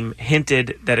 Kelly's team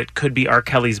hinted that it could be R.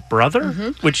 Kelly's brother,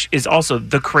 which is also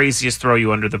the craziest throw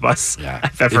you under the bus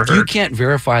I've ever heard. You can't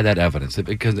verify that evidence,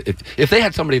 because if they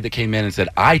had somebody that came in and said,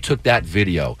 I took that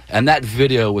video, and that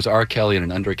video was R. Kelly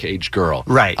and an underage girl.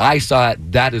 Right. I saw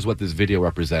it. That is what this video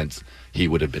represents. He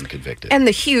would have been convicted. And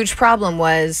the huge problem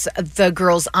was the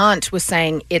girl's aunt was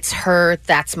saying, it's her,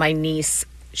 that's my niece.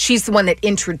 She's the one that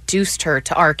introduced her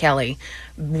to R. Kelly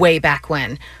way back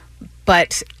when.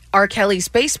 But R. Kelly's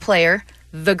bass player,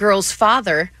 the girl's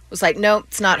father, was like, no,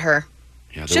 it's not her.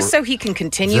 Yeah, just so he can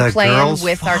continue playing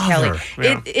with R. Kelly.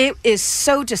 Yeah. It is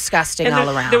so disgusting all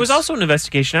around. There was also an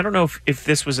investigation, I don't know if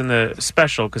this was in the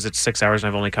special, because it's 6 hours and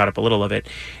I've only caught up a little of it,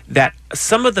 that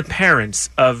some of the parents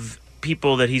of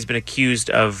people that he's been accused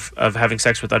of having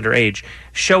sex with underage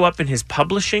show up in his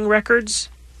publishing records.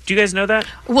 Do you guys know that?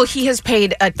 Well, he has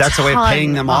paid a ton. That's a way of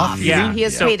paying them off? Yeah. He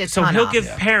has paid a ton So he'll off. give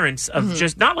parents of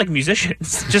just, not like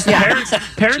musicians, just parents of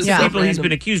people he's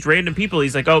been accused, random people.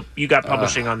 He's like, oh, you got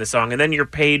publishing on this song. And then you're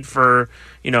paid for,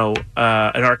 an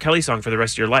R. Kelly song for the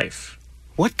rest of your life.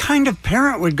 What kind of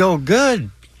parent would go, good?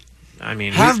 I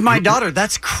mean, have my daughter.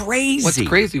 That's crazy. What's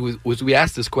crazy was we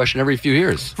ask this question every few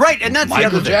years. Right, and that's Michael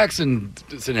the other Jackson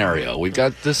scenario. We've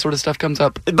got this sort of stuff comes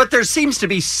up. But there seems to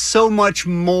be so much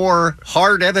more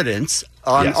hard evidence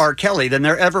on R. Kelly than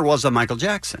there ever was on Michael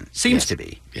Jackson. Seems to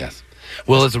be. Yes.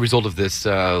 Well, as a result of this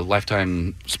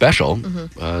Lifetime special,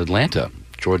 Atlanta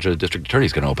Georgia District Attorney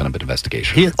is going to open up an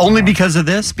investigation. Only because of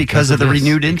this? Because of the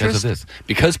renewed interest? Because of this.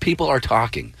 Because people are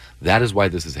talking. That is why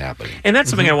this is happening. And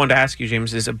that's something I wanted to ask you,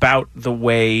 James, is about the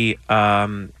way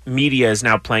media is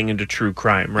now playing into true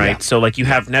crime, right? Yeah. So, like, you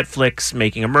have Netflix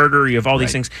making a murder, you have all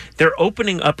these things. They're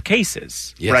opening up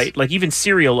cases, right? Like, even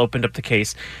Serial opened up the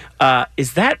case.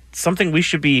 Is that something we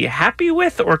should be happy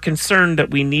with or concerned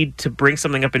that we need to bring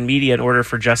something up in media in order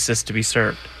for justice to be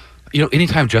served? You know,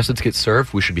 anytime justice gets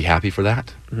served, we should be happy for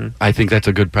that. I think that's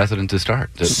a good precedent to start.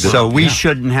 So we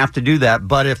shouldn't have to do that,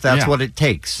 but if that's what it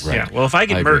takes. Right. Yeah. Well, if I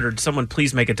get murdered, someone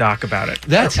please make a doc about it.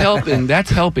 That's helping. That's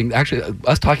helping. Actually,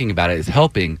 us talking about it is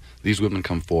helping these women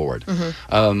come forward.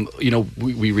 You know,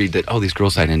 we read that, these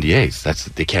girls sign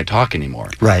NDAs. They can't talk anymore.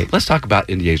 Right. Let's talk about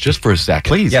NDAs just for a second.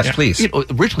 Please. Yes, please. You know,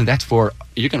 originally, that's for,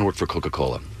 you're going to work for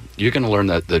Coca-Cola. You're going to learn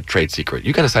the trade secret.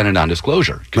 You got to sign a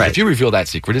non-disclosure. Because if you reveal that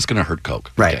secret, it's going to hurt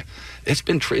Coke. Right. Okay. It's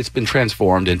been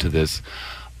transformed into this.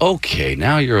 Okay,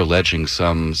 now you're alleging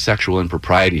some sexual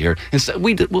impropriety here. And so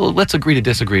let's agree to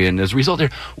disagree. And as a result,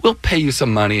 we'll pay you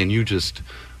some money, and you just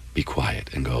be quiet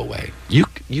and go away. You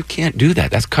can't do that.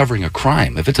 That's covering a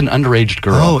crime. If it's an underage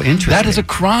girl, that is a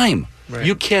crime. Right.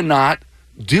 You cannot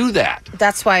do that.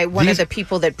 That's why one of the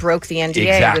people that broke the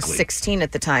NDA was 16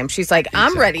 at the time. She's like,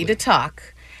 I'm ready to talk.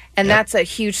 And that's a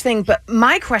huge thing. But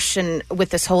my question with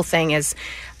this whole thing is,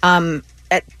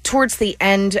 towards the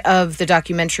end of the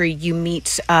documentary, you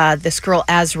meet this girl,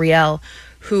 Azriel,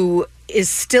 who is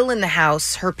still in the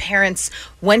house. Her parents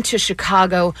went to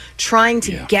Chicago trying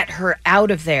to get her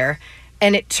out of there.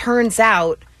 And it turns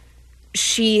out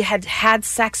she had had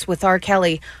sex with R.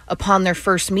 Kelly upon their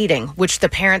first meeting, which the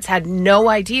parents had no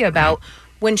idea about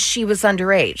when she was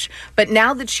underage. But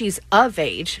now that she's of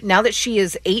age, now that she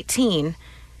is 18,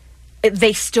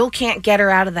 they still can't get her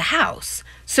out of the house.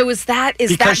 So is that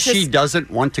because she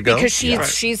doesn't want to go? Because she's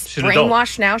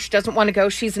brainwashed now. She doesn't want to go.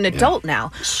 She's an adult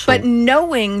now. But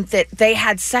knowing that they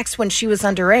had sex when she was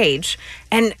underage,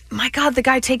 and my God, the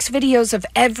guy takes videos of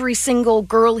every single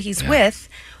girl he's with.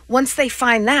 Once they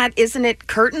find that, isn't it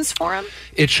curtains for him?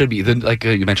 It should be. Like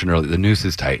you mentioned earlier, the noose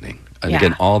is tightening. And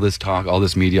again, all this talk, all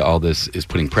this media, all this is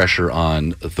putting pressure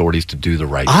on authorities to do the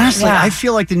right thing. Honestly, I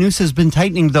feel like the noose has been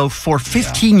tightening, though, for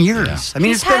 15 years. I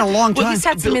mean, it's been a long time. Well, he's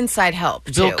had some inside help,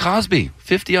 too. Bill Cosby,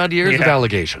 50-odd years of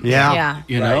allegation. Yeah.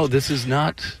 You know, this is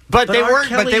not... But they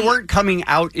weren't coming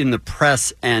out in the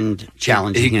press and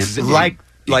challenging him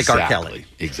like R. Kelly.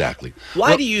 Exactly.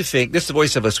 Why do you think, this is the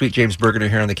voice of a sweet James Bergener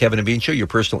here on the Kevin and Bean Show, your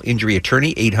personal injury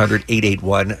attorney,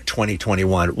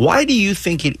 800-881-2021. Why do you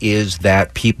think it is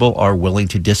that people are willing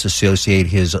to disassociate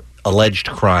his alleged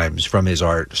crimes from his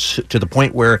art to the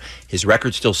point where his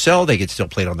records still sell, they get still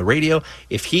played on the radio?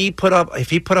 If he put up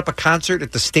a concert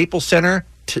at the Staples Center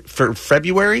for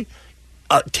February,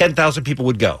 10,000 people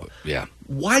would go. Yeah.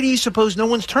 Why do you suppose no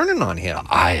one's turning on him?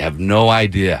 I have no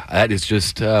idea. That is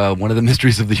just one of the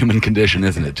mysteries of the human condition,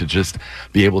 isn't it? To just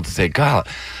be able to say, God,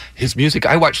 his music,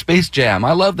 I watched Space Jam,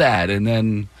 I love that. And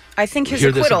then I think his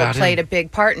acquittal played a big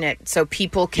part in it. So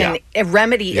people can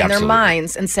remedy in their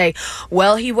minds and say,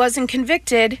 well, he wasn't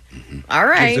convicted. All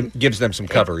right. Gives them some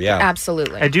cover,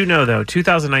 Absolutely. I do know, though,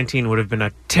 2019 would have been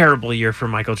a terrible year for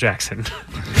Michael Jackson.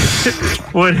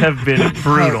 Would have been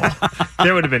brutal.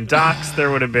 There would have been docs. It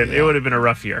would have been a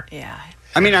rough year. Yeah.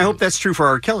 I mean, I hope that's true for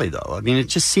R. Kelly, though. I mean, it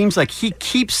just seems like he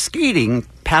keeps skating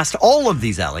past all of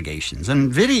these allegations,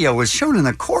 and video was shown in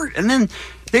the court, and then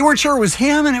they weren't sure it was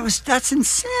him, and that's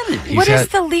insanity. What is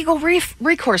the legal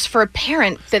recourse for a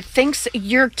parent that thinks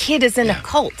your kid is in a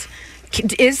cult?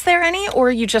 Is there any, or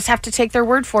you just have to take their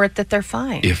word for it that they're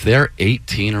fine? If they're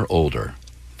 18 or older,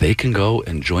 they can go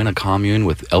and join a commune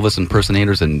with Elvis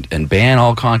impersonators and ban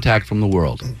all contact from the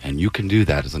world. And you can do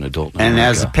that as an adult in And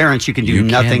America. as a parent, you can do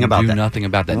nothing about that. Nothing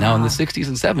about that. Now, in the 60s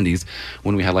and 70s,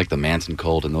 when we had like the Manson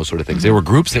cult and those sort of things, there were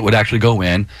groups that would actually go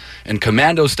in and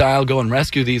commando style go and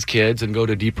rescue these kids and go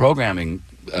to deprogramming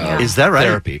Is that right?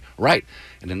 therapy. Right.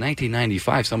 And in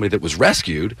 1995, somebody that was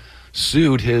rescued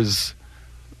sued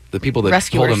the people that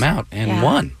pulled him out and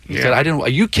won. He said,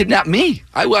 you kidnapped me.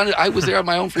 I was there on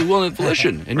my own free will and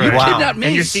volition, and you kidnapped me.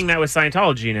 And you're seeing that with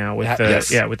Scientology now, with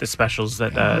the specials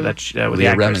that with the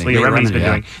actress Leah Remini's been Remini,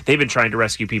 doing. They've been trying to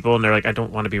rescue people, and they're like, I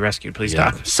don't want to be rescued. Please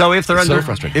stop. So if they're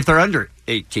frustrating. if they're under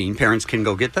 18, parents can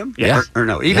go get them? Yeah. Or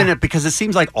no, because it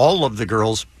seems like all of the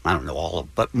girls, I don't know all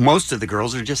of, but most of the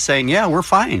girls are just saying, yeah, we're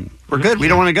fine. We're good. We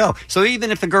don't want to go. So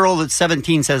even if the girl that's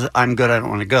 17 says, I'm good, I don't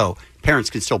want to go, parents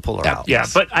can still pull her out. Yeah,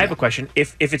 but I have a question.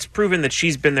 If it's proven that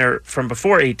she's been there from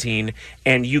before 18,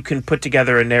 and you can put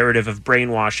together a narrative of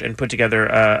brainwash and put together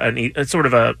a sort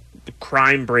of a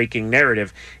crime-breaking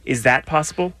narrative. Is that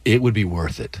possible? It would be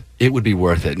worth it. It would be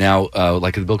worth it. Now,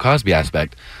 like the Bill Cosby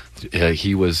aspect,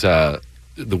 he was the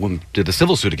woman did the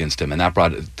civil suit against him, and that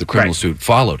brought the criminal suit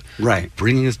followed. Right.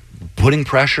 Putting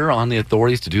pressure on the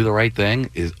authorities to do the right thing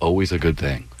is always a good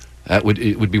thing. It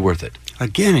would be worth it.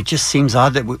 Again, it just seems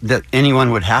odd that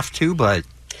anyone would have to, but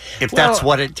if that's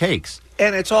what it takes.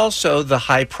 And it's also the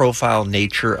high-profile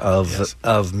nature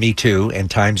of Me Too and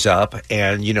Time's Up,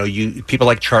 and people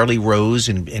like Charlie Rose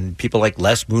and people like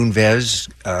Les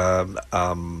Moonves,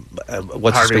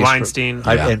 Harvey Weinstein,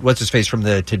 and what's his face from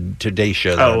the Today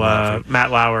Show?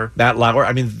 Matt Lauer. Matt Lauer.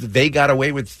 I mean, they got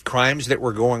away with crimes that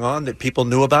were going on that people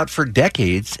knew about for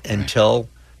decades until.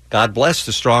 God bless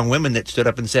the strong women that stood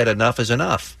up and said enough is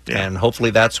enough, and hopefully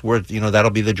that's where that'll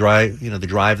be the drive. The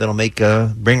drive that'll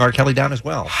bring R. Kelly down as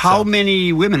well. How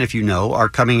many women, if you know, are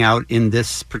coming out in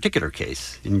this particular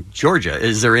case in Georgia?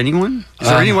 Is there anyone? Is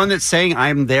there anyone that's saying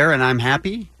I'm there and I'm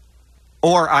happy,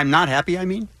 or I'm not happy? I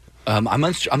mean, I'm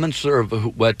unsure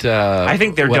of what. I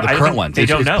think they're the current ones. They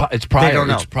don't know. It's prior. They don't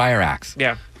know. It's prior acts.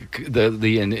 Yeah.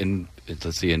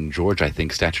 Let's see, in Georgia, I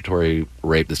think statutory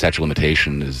rape, the statute of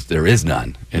limitation there is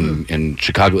none. In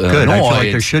Chicago, Good. Illinois, I feel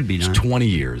like there should be none. It's 20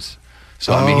 years.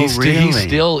 So I mean, he's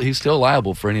still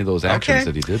liable for any of those actions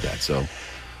that he did that. So,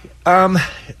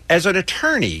 as an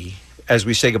attorney, as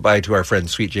we say goodbye to our friend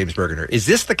Sweet James Bergener, is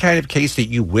this the kind of case that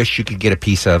you wish you could get a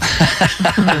piece of?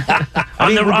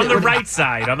 On the right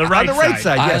side, yes.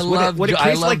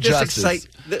 I love justice.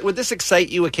 Would this excite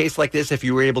you, a case like this, if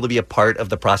you were able to be a part of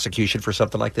the prosecution for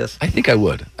something like this? I think I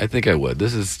would.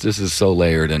 This is so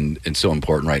layered and so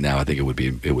important right now. I think it would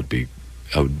be.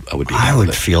 I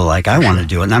would feel like I want to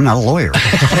do it, and I'm not a lawyer.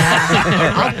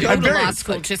 I'll go to law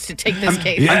school just to take this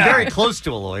case. I'm very close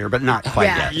to a lawyer, but not quite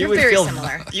yet. You're very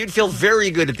similar. You'd feel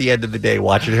very good at the end of the day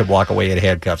watching him walk away in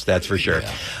handcuffs, that's for sure.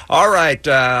 Yeah. All right.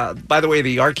 By the way,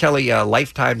 the R. Kelly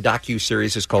Lifetime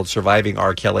docu-series is called Surviving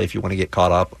R. Kelly, if you want to get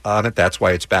caught up on it. That's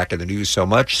why it's back in the news so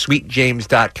much.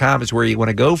 SweetJames.com is where you want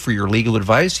to go for your legal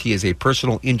advice. He is a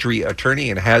personal injury attorney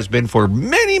and has been for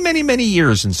many, many, many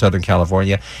years in Southern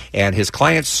California, and his clients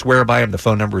swear by him. The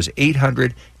phone number is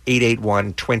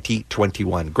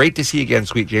 800-881-2021. Great to see you again,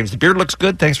 Sweet James. The beard looks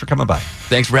good. Thanks for coming by.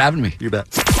 Thanks for having me. You bet.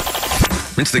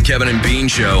 It's the Kevin and Bean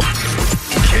Show.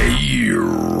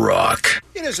 K-Rock.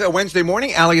 It is Wednesday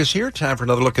morning. Allie is here. Time for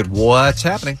another look at what's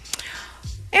happening.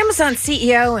 Amazon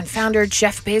CEO and founder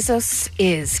Jeff Bezos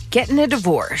is getting a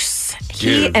divorce.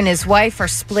 He and his wife are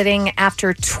splitting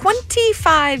after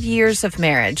 25 years of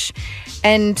marriage.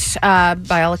 And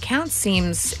by all accounts,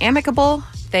 seems amicable.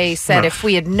 They said if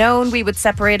we had known we would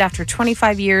separate after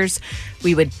 25 years,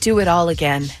 we would do it all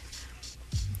again,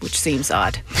 which seems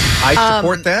odd. I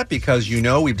support that because,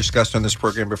 we've discussed on this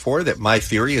program before that my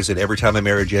theory is that every time a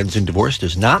marriage ends in divorce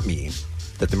does not mean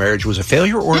that the marriage was a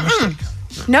failure or a mistake.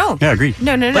 No. Yeah, agreed.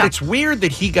 No. But it's weird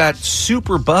that he got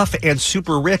super buff and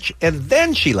super rich and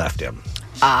then she left him.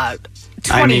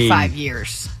 25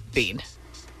 years, Bean.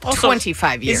 Also,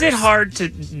 25 years. Is it hard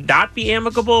to not be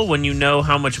amicable when you know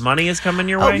how much money is coming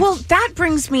your way? Well, that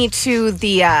brings me to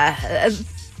the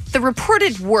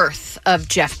reported worth of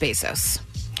Jeff Bezos.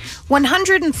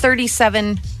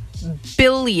 $137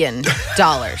 billion.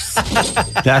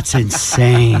 That's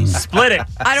insane. Split it.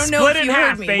 I don't know Split if it you in heard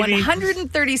half, me. baby.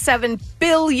 $137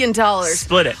 billion.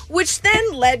 Split it. Which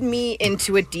then led me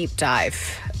into a deep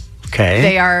dive. Okay.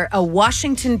 They are a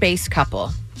Washington-based couple.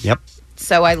 Yep.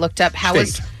 So I looked up how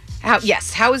is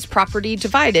property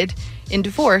divided in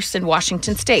divorce in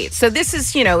Washington state. So this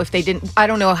is, if they didn't, I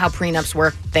don't know how prenups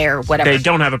work there, whatever. They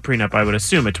don't have a prenup, I would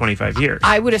assume, at 25 years.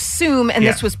 I would assume, and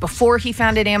this was before he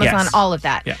founded Amazon, all of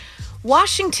that. Yeah.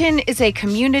 Washington is a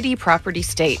community property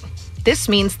state. This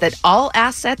means that all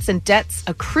assets and debts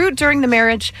accrued during the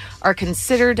marriage are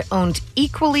considered owned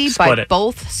equally by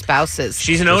both spouses.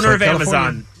 She's an owner of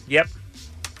Amazon. Yep.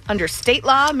 Under state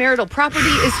law, marital property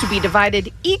is to be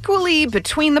divided equally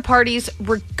between the parties,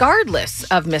 regardless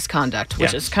of misconduct,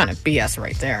 which is kind of BS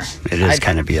right there. It is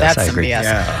kind of BS. That's I some agree. BS.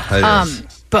 Yeah,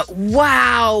 but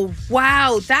wow,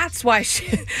 that's why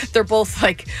they're both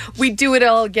like, we do it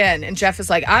all again. And Jeff is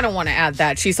like, I don't want to add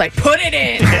that. She's like, put it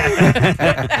in. Put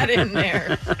that in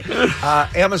there.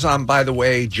 Amazon, by the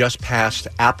way, just passed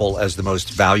Apple as the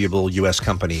most valuable U.S.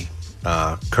 company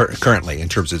currently in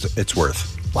terms of its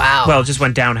worth. Wow. Well, it just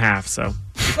went down half, so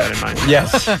keep that in mind.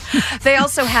 Yes. They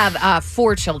also have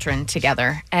 4 children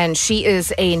together, and she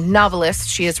is a novelist.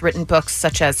 She has written books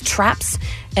such as Traps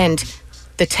and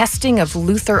The Testing of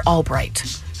Luther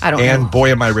Albright. I don't and know.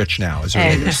 Boy Am I Rich Now is her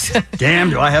And- latest. Damn,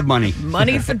 do I have money.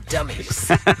 Money for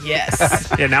dummies.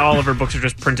 Yes. Yeah, now all of her books are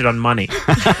just printed on money.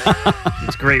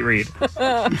 It's a great read.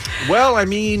 Well, I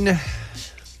mean,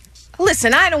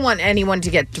 Listen, I don't want anyone to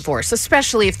get divorced,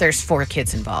 especially if there's 4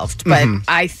 kids involved. But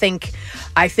I think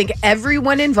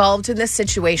everyone involved in this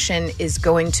situation is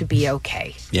going to be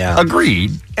okay. yeah,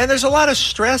 Agreed. And there's a lot of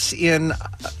stress in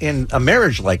a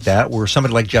marriage like that, where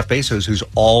somebody like Jeff Bezos, who's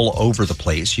all over the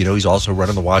place, he's also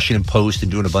running the Washington Post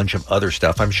and doing a bunch of other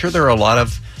stuff. I'm sure there are a lot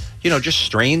of, just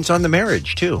strains on the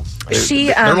marriage too.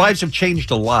 Their lives have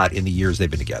changed a lot in the years they've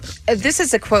been together. This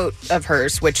is a quote of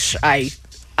hers, which I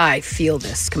feel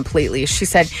this completely. She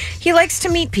said, "He likes to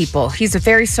meet people. He's a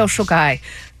very social guy.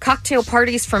 Cocktail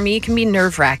parties for me can be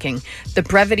nerve-wracking. The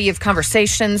brevity of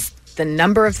conversations, the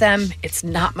number of them, it's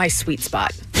not my sweet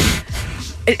spot."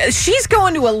 She's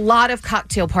going to a lot of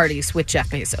cocktail parties with Jeff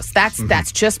Bezos.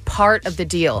 That's just part of the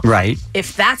deal. Right.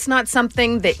 If that's not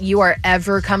something that you are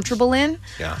ever comfortable in,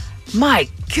 my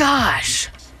gosh.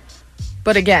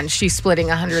 But again, she's splitting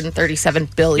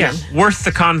 $137 billion. Yeah, worth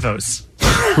the convos.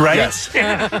 Right? Yes.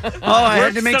 I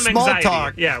had to make some small anxiety.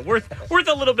 talk. Yeah, worth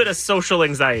a little bit of social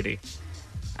anxiety.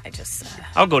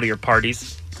 I'll go to your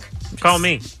parties. Call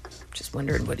me. Just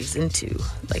wondering what he's into.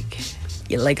 Like,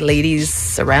 you like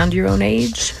ladies around your own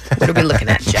age? What are we looking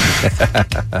at,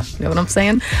 Jeff? You know what I'm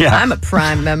saying? Yeah. I'm a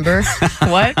Prime member.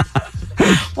 What?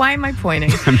 Why am I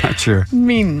pointing? I'm not sure.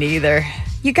 Me neither.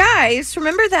 You guys,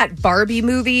 remember that Barbie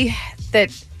movie that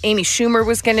Amy Schumer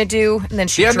was going to do, and then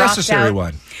she The dropped unnecessary out?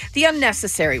 one. The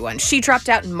unnecessary one. She dropped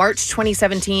out in March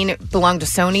 2017. It belonged to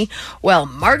Sony. Well,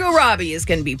 Margot Robbie is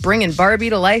going to be bringing Barbie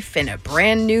to life in a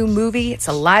brand new movie. It's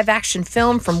a live-action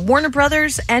film from Warner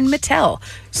Brothers and Mattel.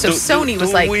 So Sony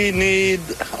was like, we need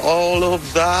all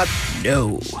of that?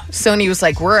 no. Sony was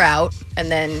like, we're out.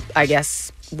 And then I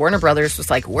guess Warner Brothers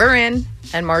was like, we're in.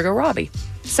 And Margot Robbie.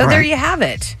 So there Right. you have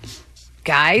it.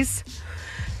 Guys,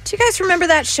 do you guys remember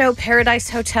that show, Paradise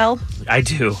Hotel? I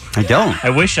do. I don't. I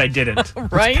wish I didn't.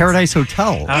 Right? Paradise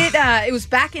Hotel. It was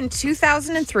back in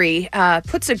 2003.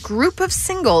 Puts a group of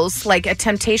singles, like a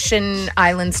Temptation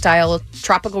Island-style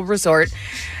tropical resort.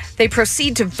 They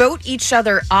proceed to vote each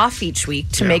other off each week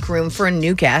to make room for a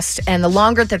new guest. And the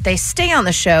longer that they stay on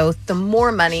the show, the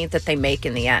more money that they make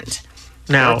in the end.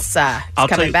 Now, it's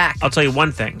coming back. I'll tell you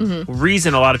one thing. Mhm.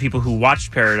 Reason a lot of people who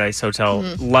watched Paradise Hotel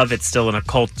love it still in a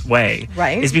cult way,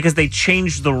 Right. is because they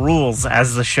changed the rules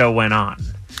as the show went on.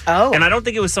 Oh. And I don't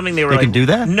think it was something they were They like, can do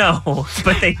that? No,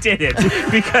 but they did it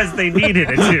because they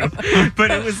needed it to.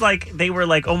 But it was like they were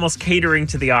like almost catering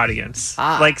to the audience.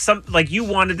 Like you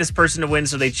wanted this person to win,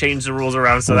 so they changed the rules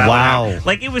around so that Wow. would happen.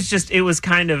 Like it was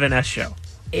kind of an S show.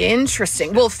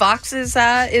 Interesting. Well, Fox is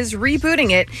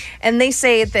rebooting it, and they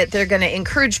say that they're going to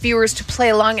encourage viewers to play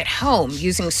along at home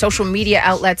using social media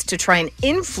outlets to try and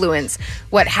influence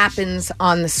what happens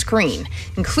on the screen,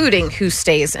 including who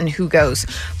stays and who goes.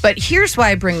 But here's why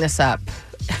I bring this up.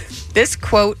 This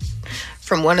quote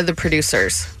from one of the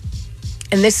producers,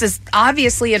 and this is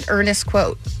obviously an earnest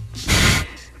quote.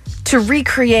 To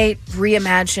recreate,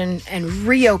 reimagine, and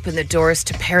reopen the doors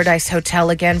to Paradise Hotel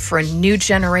again for a new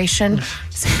generation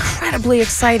is incredibly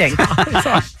exciting.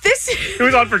 It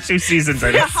was on for 2 seasons.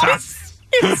 I guess.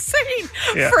 It's insane.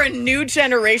 Yeah. For a new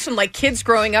generation, like kids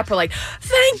growing up are like,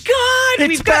 thank God It's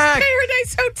we've back." got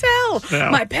Paradise Hotel. Yeah.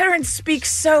 My parents speak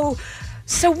so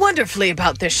wonderfully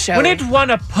about this show. When it won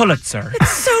a Pulitzer,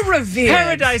 It's so revered.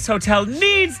 Paradise Hotel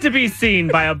needs to be seen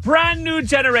by a brand new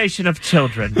generation of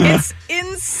children. It's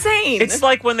insane. It's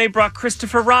like when they brought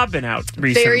Christopher Robin out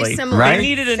recently. Very similar. Right? They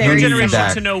needed a Very new similar.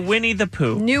 generation to know Winnie the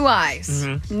Pooh. New eyes.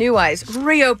 Mm-hmm. New eyes.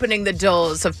 Reopening the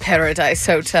doors of Paradise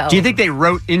Hotel. Do you think they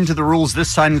wrote into the rules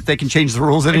this time that they can change the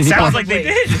rules at any sounds point? like they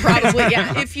did. Probably,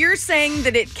 yeah. If you're saying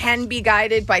that it can be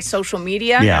guided by social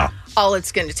media, Yeah. all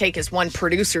it's going to take is one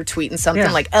producer tweeting something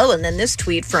Yeah. like, oh, and then this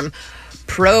tweet from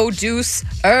producer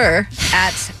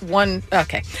at one.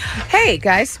 Okay. Hey,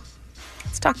 guys,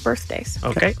 let's talk birthdays.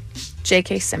 Okay.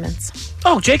 J.K. Simmons.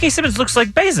 Oh, J.K. Simmons looks like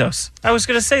Bezos. I was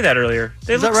going to say that earlier.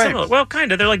 They Is look that right? similar. Well,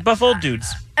 kind of. They're like buff old dudes.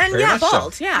 And Very yeah, much so.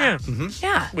 bald. Yeah. Yeah.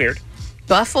 Yeah. Weird.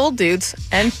 Buff old dudes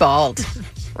and bald.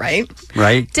 Right?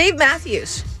 Right? Dave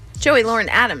Matthews, Joey Lauren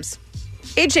Adams,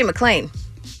 AJ McClain,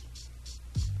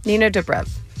 Nina Dobrev.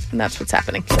 And that's what's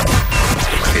happening.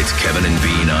 It's Kevin and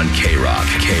Bean on K-Rock.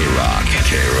 K-Rock.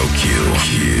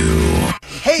 K-R-O-Q.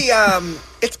 Hey,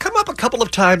 it's come up a couple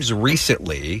of times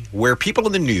recently where people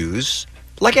in the news,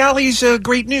 like Allie's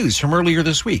great news from earlier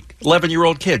this week.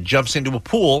 11-year-old kid jumps into a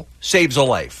pool, saves a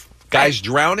life. Guys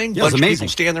drowning, bunch of amazing.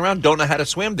 people standing around, don't know how to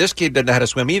swim. This kid doesn't know how to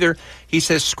swim either. He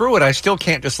says, screw it, I still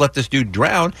can't just let this dude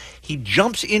drown. He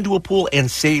jumps into a pool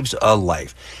and saves a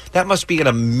life. That must be an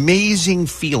amazing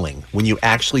feeling when you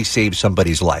actually save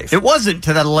somebody's life. It wasn't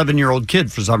to that 11-year-old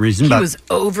kid for some reason. He but was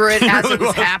over it as it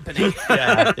was happening.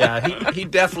 He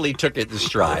definitely took it in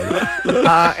stride.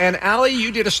 And Allie,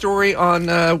 you did a story on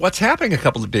What's Happening a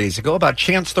couple of days ago about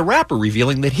Chance the Rapper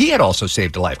revealing that he had also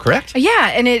saved a life, correct?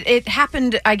 Yeah, and it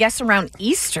happened, I guess, around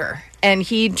Easter. And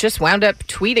he just wound up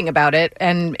tweeting about it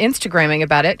and Instagramming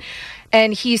about it.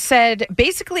 And he said,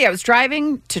 basically, I was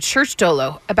driving to Church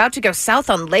Dolo, about to go south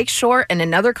on Lakeshore, and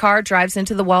another car drives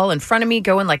into the wall in front of me,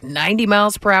 going like 90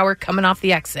 miles per hour, coming off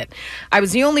the exit. I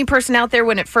was the only person out there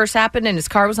when it first happened, and his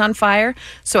car was on fire.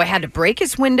 So I had to break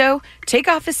his window, take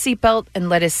off his seatbelt, and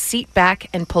let his seat back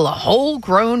and pull a whole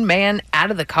grown man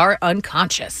out of the car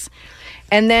unconscious.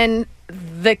 And then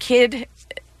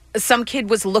some kid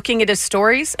was looking at his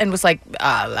stories and was like,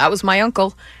 that was my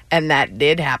uncle. And that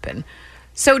did happen.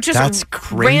 So just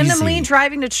randomly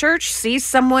driving to church, sees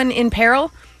someone in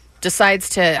peril, decides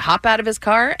to hop out of his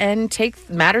car and take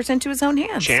matters into his own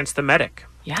hands. Chance the medic.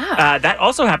 Yeah. That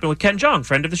also happened with Ken Jeong,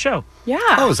 friend of the show. Yeah.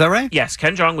 Oh, is that right? Yes.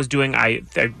 Ken Jeong was doing, I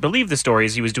believe the story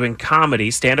is he was doing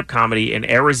stand-up comedy in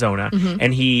Arizona,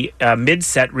 and he,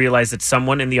 mid-set, realized that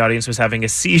someone in the audience was having a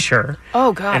seizure.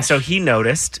 Oh, gosh. And so he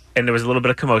noticed, and there was a little bit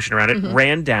of commotion around it,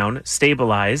 ran down,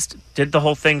 stabilized, did the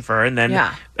whole thing for her, and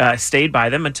then stayed by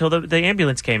them until the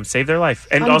ambulance came, saved their life.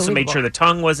 And also made sure the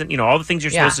tongue wasn't, all the things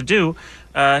you're supposed to do.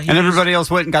 And everybody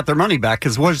else went and got their money back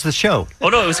because what's the show? Oh,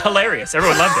 no, it was hilarious.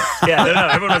 Everyone loved it. Yeah,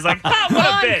 everyone was like, what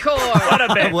a bit. What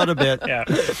a bit. What a bit. Yeah.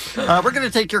 We're going to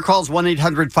take your calls,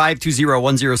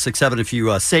 1-800-520-1067 if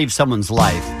you save someone's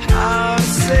life.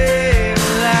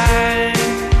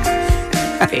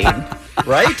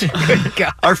 Right?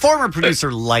 Our former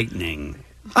producer, Lightning.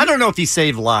 I don't know if he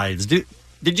saved lives. Did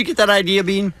you get that idea,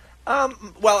 Bean?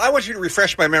 Well, I want you to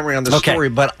refresh my memory on the story,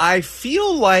 but I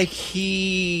feel like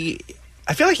he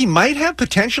might have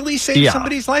potentially saved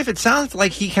somebody's life. It sounds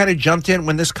like he kind of jumped in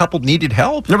when this couple needed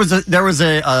help. There was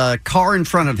a car in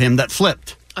front of him that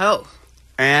flipped. Oh.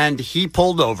 And he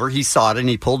pulled over. He saw it, and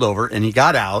he pulled over, and he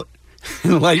got out.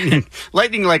 Lightning,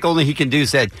 like only he can do,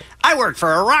 said, I work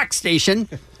for a rock station.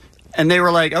 And they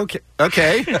were like,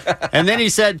 okay. And then he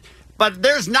said, but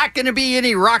there's not going to be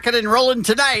any rocking and rolling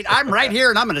tonight. I'm right here,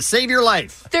 and I'm going to save your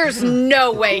life. There's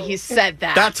no way he said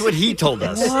that. That's what he told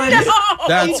us. No!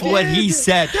 That's what he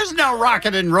said. There's no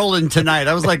rocking and rolling tonight.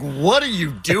 I was like, what are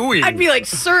you doing? I'd be like,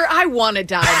 sir, I want to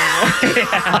die now.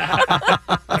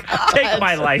 Take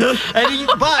my life.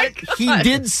 But he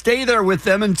did stay there with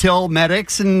them until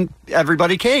medics and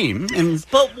everybody came.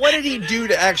 But what did he do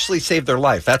to actually save their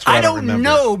life? That's what I don't remember.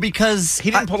 know because he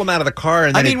didn't pull them out of the car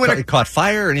and then it caught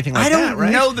fire or anything like that, right?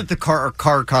 I don't know that the car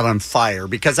caught on fire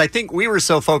because I think we were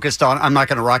so focused on I'm not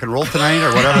going to rock and roll tonight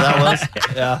or whatever that was.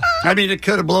 Yeah. I mean, it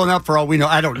could have blown up for all we know.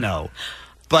 I don't know.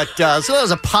 But so that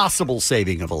was a possible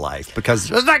saving of a life because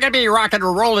there's not going to be rocking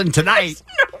and rolling tonight.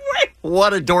 No way.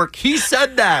 What a dork. He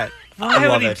said that. Why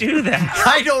would he do that?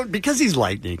 I don't, because he's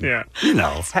Lightning. Yeah.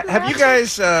 Have you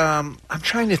guys, I'm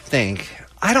trying to think.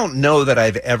 I don't know that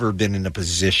I've ever been in a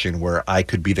position where I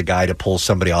could be the guy to pull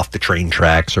somebody off the train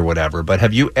tracks or whatever. But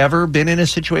have you ever been in a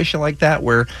situation like that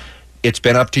where it's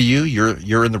been up to you?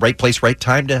 You're in the right place, right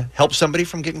time to help somebody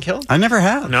from getting killed? I never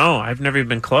have. No, I've never even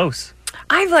been close.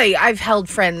 I've held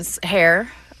friends'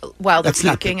 hair while they're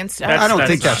puking and stuff. I don't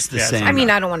think that's the same. I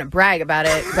mean, I don't want to brag about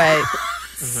it, but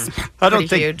I don't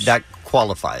think that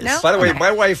qualifies. No? By the way, my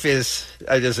wife is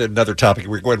another topic.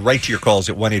 We're going right to your calls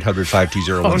at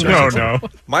 1-800-520-1067. Oh, no.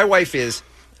 My wife is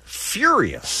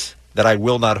furious that I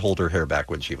will not hold her hair back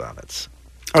when she vomits.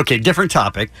 Okay, different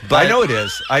topic. But I know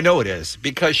it is.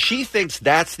 Because she thinks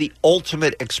that's the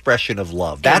ultimate expression of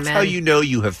love. That's Amen. how you know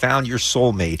you have found your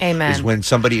soulmate. Amen. Is when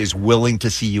somebody is willing to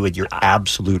see you at your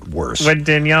absolute worst. When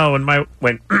Danielle, my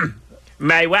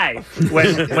wife,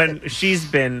 when she's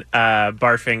been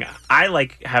barfing, I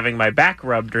like having my back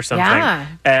rubbed or something.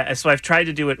 Yeah. So I've tried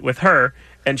to do it with her,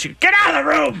 and she get out of the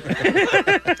room.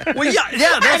 Well,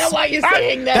 yeah. I don't want you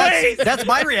saying that. That's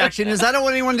my reaction. Is I don't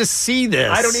want anyone to see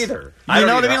this. I don't either. You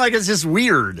know what I mean? Like it's just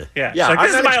weird. Yeah. Yeah, So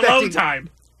this is my alone time.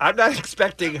 I'm not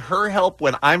expecting her help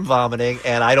when I'm vomiting,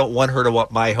 and I don't want her to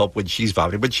want my help when she's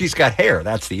vomiting. But she's got hair.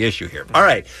 That's the issue here. All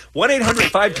right.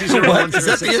 1-800-520-1067. Is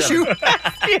that the issue?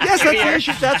 Yes, that's the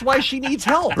issue. That's why she needs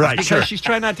help. Right, Because sure. she's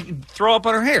trying not to throw up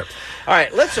on her hair. All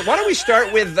right. Why don't we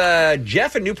start with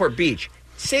Jeff in Newport Beach.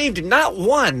 Saved not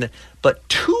one, but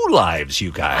 2 lives,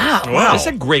 you guys. Wow. That's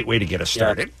a great way to get us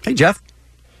started. Hey, Jeff.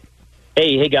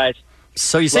 Hey guys.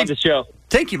 So you Love saved the show.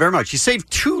 Thank you very much. You saved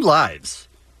 2 lives.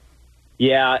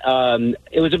 Yeah,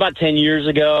 it was about 10 years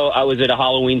ago. I was at a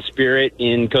Halloween Spirit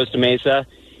in Costa Mesa,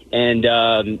 and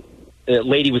the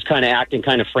lady was kind of acting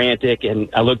kind of frantic, and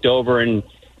I looked over, and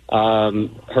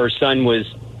her son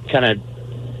was kind of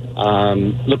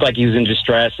looked like he was in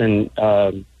distress, and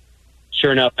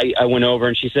sure enough, I went over,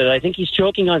 and she said, I think he's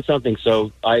choking on something.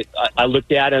 So I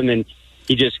looked at him, and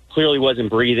he just clearly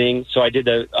wasn't breathing. So I did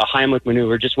a Heimlich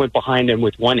maneuver, just went behind him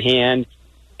with one hand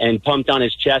and pumped on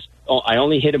his chest. Oh, I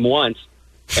only hit him once.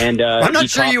 And I'm not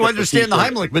sure you understand the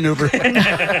Heimlich maneuver.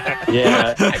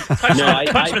 Yeah, I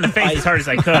punched him in the face as hard as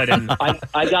I could, and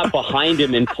I got behind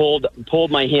him and pulled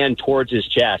my hand towards his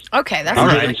chest. Okay, that's and all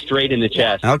hit him right. straight in the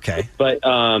chest. Okay, but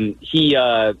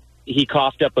he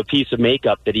coughed up a piece of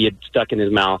makeup that he had stuck in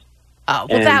his mouth. Oh,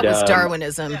 well, that was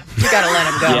Darwinism. You got to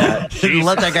let him go. Yeah,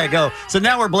 let that guy go. So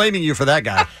now we're blaming you for that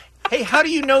guy. Hey, how do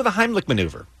you know the Heimlich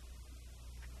maneuver?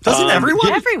 Doesn't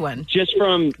everyone? Everyone. Just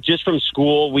from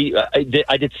school. I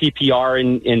did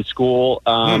CPR in school.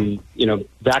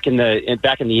 Back in the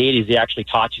 80s, they actually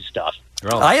taught you stuff.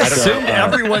 I assumed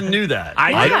everyone knew that.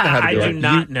 I don't know how to I do do it.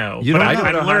 not know. you But don't I'm know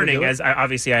how to learning do it? as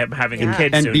obviously I'm having a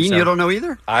kid And soon. Bean, so. you don't know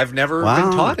either? I've never Wow.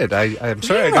 been taught it. I'm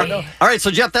sorry, I don't know. All right, so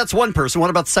Jeff, that's one person.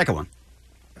 What about the second one?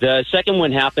 The second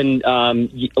one happened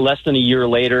less than a year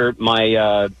later.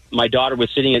 My daughter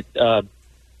was sitting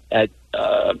at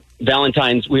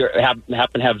Valentine's. We happened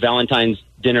to have Valentine's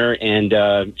dinner, and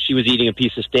she was eating a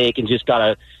piece of steak and just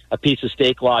got a piece of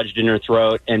steak lodged in her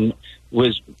throat and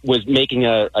was making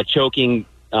a choking.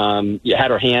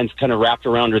 Had her hands kind of wrapped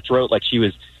around her throat like she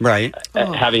was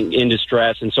having in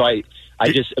distress, and so I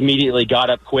just immediately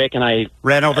got up quick and I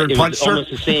ran over and punched her.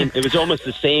 It was almost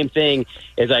the same thing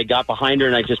as I got behind her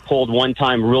and I just pulled one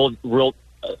time real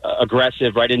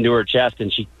aggressive right into her chest,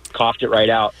 and she coughed it right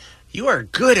out. You are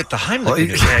good at the Heimlich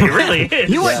maneuver. Yeah, you really is.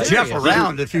 You want Jeff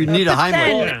around if you need a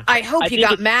Heimlich. Then I hope you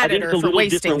got mad at her for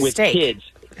wasting steak. Kids.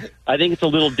 I think it's a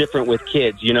little different with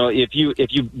kids. You know, if you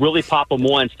really pop them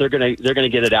once, they're gonna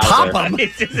get it out Pop there.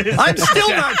 them? I'm still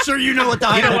not sure you know what the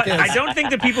Heimlich is. I don't think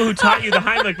the people who taught you the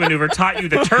Heimlich maneuver taught you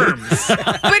the terms.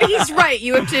 But he's right.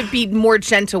 You have to be more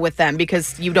gentle with them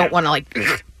because you don't want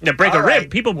to break a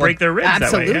rib. People break their ribs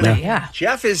absolutely, that way. yeah.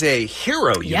 Jeff is a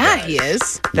hero, you Yeah, guys. he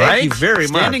is. Thank you very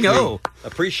much. Standing O. We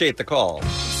appreciate the call.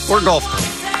 Or golf.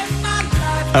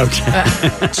 Okay.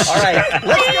 All right,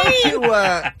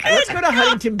 let's go to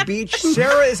Huntington Beach.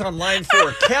 Sarah is on line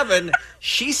 4. Kevin,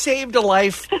 she saved a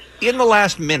life in the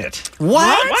last minute.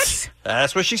 What?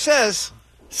 That's what she says.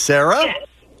 Sarah?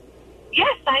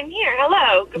 Yes, I'm here.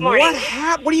 Hello. Good morning.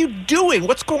 What are you doing?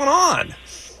 What's going on?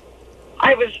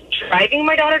 I was driving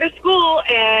my daughter to school,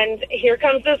 and here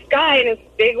comes this guy in his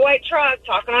big white truck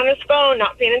talking on his phone,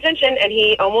 not paying attention, and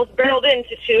he almost barreled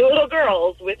into 2 little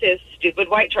girls with his stupid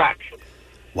white truck.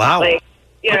 Wow. Like,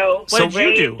 you know. What did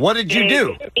you do? What did you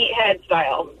do? Meathead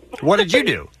style. What did you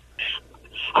do?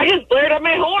 I just blared up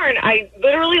my horn. I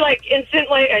literally,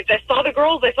 instantly, I saw the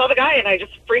girls, I saw the guy, and I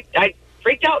just freaked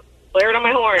out. Blared on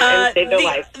my horn and saved their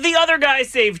life. The other guy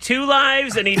saved 2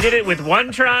 lives, and he did it with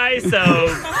 1 try. So,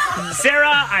 Sarah,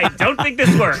 I don't think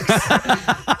this works.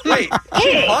 Wait,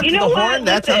 hey, you know the what? horn?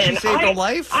 That's how she Listen, saved a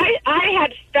life? I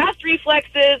had fast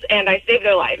reflexes, and I saved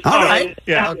their life. All right. And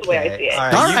that's the way I see it.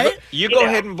 All right. You go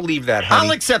ahead and believe that, honey.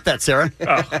 I'll accept that, Sarah.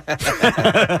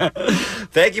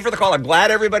 Thank you for the call. I'm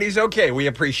glad everybody's okay. We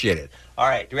appreciate it. All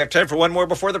right. Do we have time for one more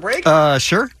before the break?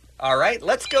 Sure. All right,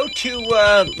 let's go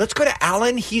to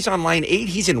Alan. He's on line 8.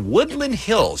 He's in Woodland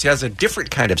Hills. He has a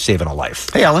different kind of saving a life.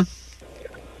 Hey, Alan.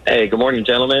 Hey, good morning,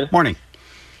 gentlemen. Morning.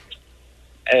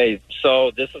 Hey,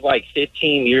 so this is like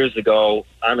 15 years ago.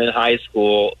 I'm in high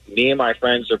school. Me and my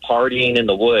friends are partying in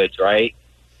the woods, right?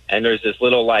 And there's this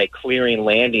little clearing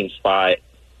landing spot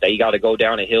that you got to go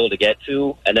down a hill to get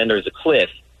to, and then there's a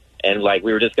cliff. And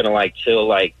we were just gonna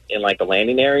chill in the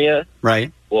landing area.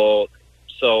 Right. Well.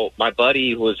 So my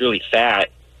buddy, who was really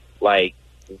fat, when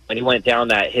he went down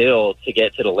that hill to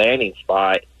get to the landing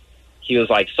spot, he was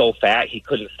so fat he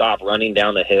couldn't stop running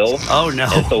down the hill. Oh no!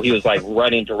 And so he was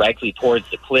running directly towards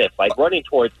the cliff, running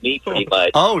towards me pretty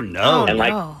much. Oh no! And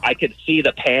I could see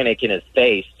the panic in his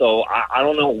face. So I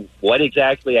don't know what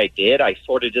exactly I did. I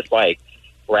sort of just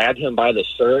grabbed him by the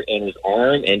shirt and his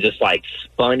arm and just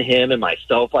spun him and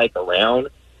myself around.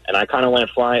 And I kind of went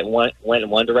in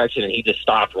one direction, and he just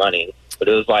stopped running. But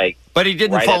it was But he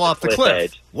didn't fall off the cliff.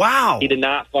 Edge. Wow. He did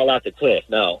not fall off the cliff,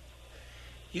 no.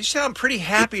 You sound pretty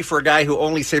happy for a guy who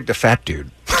only saved a fat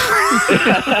dude.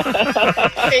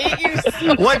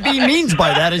 What B means by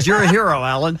that is you're a hero,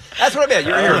 Alan. That's what I meant.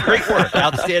 You're a hero. Great work.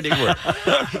 Outstanding work.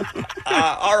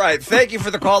 All right. Thank you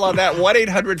for the call on that.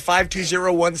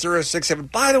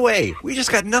 1-800-520-1067. By the way, we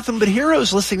just got nothing but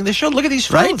heroes listening to the show. Look at these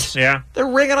phones. Right? Yeah. They're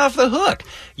ringing off the hook.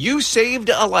 You saved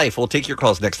a life. We'll take your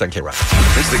calls next on K-Rock.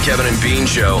 It's the Kevin and Bean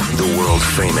Show, the world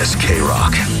famous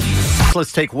K-Rock.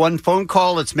 Let's take one phone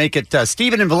call. Let's make it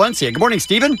Stephen in Valencia. Good morning,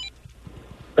 Stephen.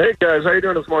 Hey, guys. How you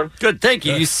doing this morning? Good, thank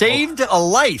you. You saved a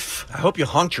life. I hope you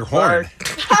honked your horn.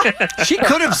 She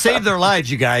could have saved their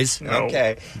lives, you guys.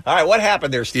 Okay. All right. What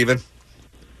happened there, Stephen?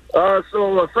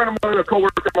 So a friend of mine, a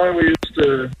coworker of mine, we used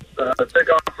to take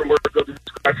off from work, go to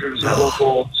scratchers at a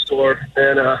local store,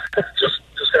 and just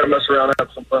kind of mess around, have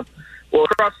some fun. Well,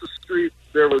 across the street,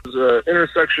 there was an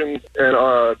intersection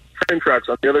and train tracks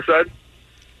on the other side.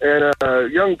 And a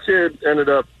young kid ended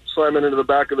up slamming into the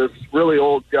back of this really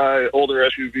older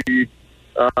SUV.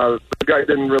 The guy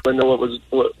didn't really know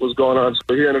what was going on, so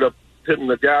he ended up hitting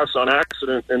the gas on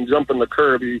accident and jumping the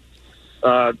curb. He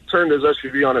turned his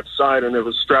SUV on its side, and it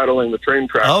was straddling the train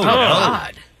tracks. Oh,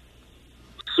 God.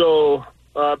 So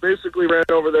basically ran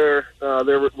over there.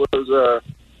 There was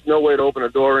no way to open a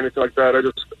door or anything like that. I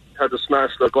just had to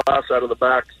smash the glass out of the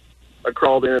back. I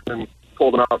crawled in and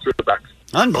pulled him out through the back.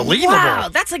 Unbelievable. Wow,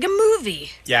 that's like a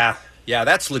movie. Yeah,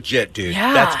 that's legit, dude.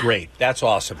 Yeah. That's great. That's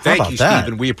awesome. Thank you,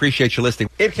 Stephen. We appreciate you listening.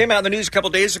 It came out in the news a couple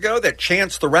days ago that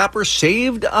Chance the Rapper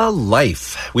saved a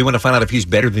life. We want to find out if he's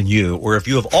better than you, or if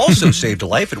you have also saved a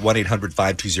life at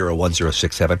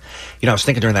 1-800-520-1067. You know, I was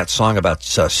thinking during that song about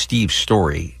Steve's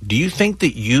story. Do you think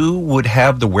that you would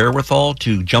have the wherewithal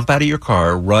to jump out of your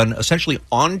car, run essentially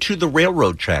onto the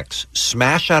railroad tracks,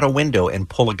 smash out a window, and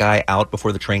pull a guy out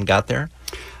before the train got there?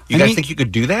 You guys think you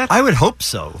could do that? I would hope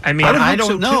so. I mean, I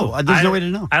don't know. There's no way to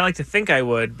know. I like to think I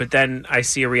would, but then I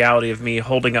see a reality of me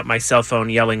holding up my cell phone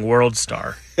yelling World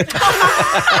Star. Let's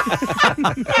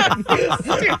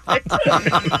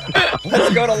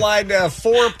go to line 4,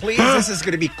 please. This is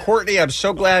going to be Courtney. I'm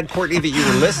so glad, Courtney, that you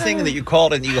were listening and that you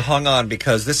called and you hung on,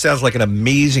 because this sounds like an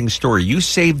amazing story. You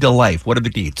saved a life. What are the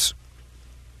deets?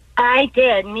 I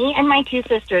did. Me and my 2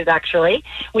 sisters, actually.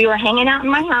 We were hanging out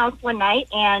in my house one night,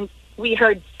 and we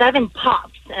heard 7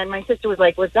 pops, and my sister was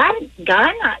like, was that a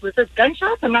gun? Was this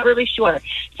gunshots? I'm not really sure.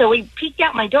 So we peeked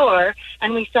out my door,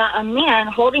 and we saw a man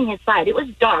holding his side. It was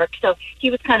dark, so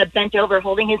he was kind of bent over,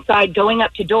 holding his side, going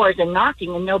up to doors and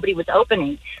knocking, and nobody was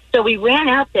opening. So we ran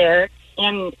out there,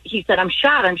 and he said, I'm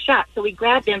shot. So we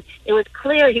grabbed him. It was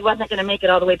clear he wasn't going to make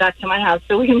it all the way back to my house,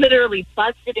 so we literally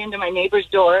busted into my neighbor's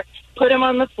door, put him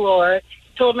on the floor,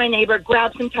 told my neighbor,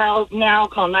 grab some towels now,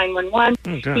 call 911.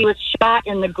 Okay. He was shot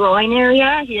in the groin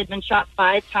area. He had been shot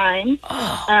 5 times.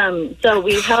 So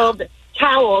we held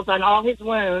towels on all his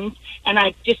wounds, and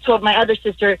I just told my other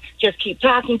sister, just keep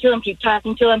talking to him.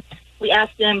 We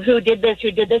asked him, who did this?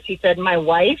 He said, my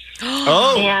wife.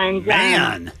 Oh, and,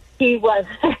 man. He was.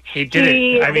 He did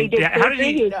it. I mean, how did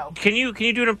he? No. Can you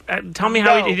do it? Tell me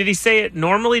how did he say it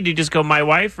normally? Did he just go my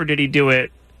wife, or did he do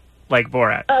it like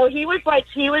Borat? Oh, he was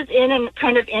in and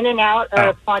out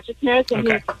of consciousness,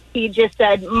 and he just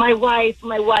said, my wife.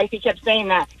 He kept saying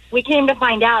that. We came to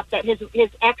find out that his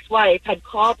ex-wife had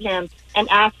called him and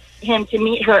asked him to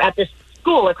meet her at the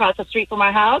school across the street from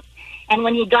our house. And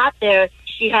when he got there,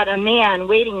 she had a man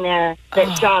waiting there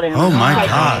that shot him. Oh, my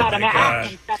God. Shot him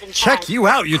out 7 Check times. you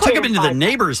out. You took him into the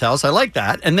neighbor's house. I like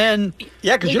that. And then...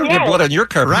 Yeah, because you don't get blood on your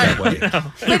carpet that way.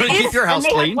 But keep your house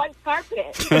And they had clean. white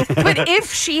carpet. But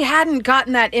if she hadn't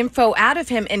gotten that info out of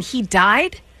him and he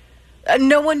died,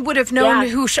 no one would have known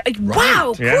who...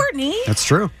 Wow, Yeah. Courtney. That's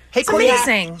true. Hey, It's Courtney,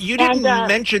 amazing. you didn't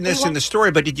mention this in the story,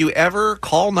 but did you ever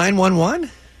call 911?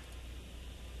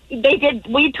 They did.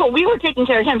 We were taking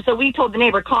care of him, so we told the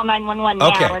neighbor, call 911 now,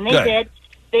 Okay, and they good. did.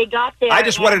 They got there. I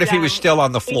just wondered if he was still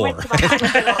on the floor.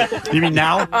 You mean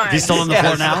now? He's still on the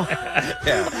floor now?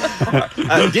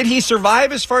 Yeah. Did he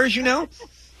survive, as far as you know?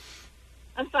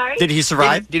 I'm sorry? Did he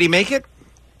survive? Did he make it?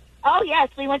 Oh, yes.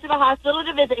 We went to the hospital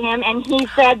to visit him, and he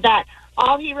said that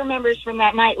all he remembers from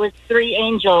that night was 3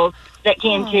 angels that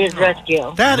came to his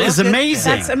rescue. That is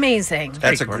amazing. That's amazing.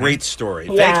 That's a great story.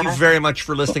 Yeah. Thank you very much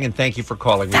for listening, and thank you for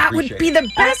calling. We That would appreciate be it.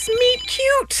 the best meet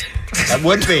cute. That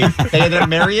would be. They ended up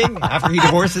marrying after he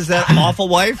divorces that awful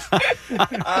wife.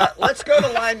 Let's go to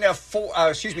line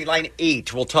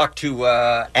 8. We'll talk to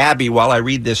Abby while I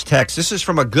read this text. This is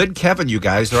from a good Kevin, you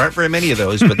guys. There aren't very many of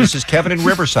those, but this is Kevin in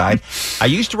Riverside. I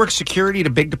used to work security at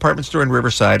a big department store in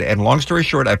Riverside, and long story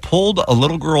short, I pulled a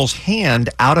little girl's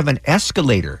hand out of an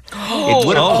escalator. It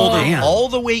would have pulled her damn. all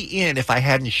the way in if I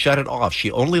hadn't shut it off.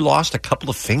 She only lost a couple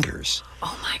of fingers.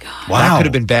 Oh my God. Wow. That could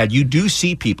have been bad. You do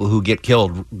see people who get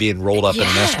killed being rolled up in an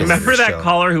escalator. Remember that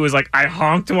caller who was like, I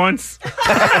honked once?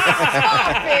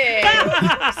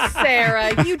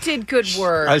 Sarah, you did good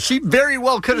work. She very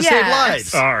well could have saved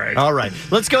lives. All right. All right.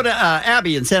 Let's go to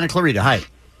Abby in Santa Clarita. Hi.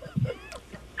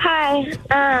 Hi.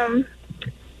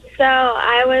 So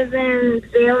I was in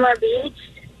Zuma Beach,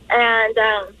 and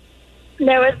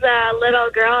there was a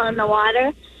little girl in the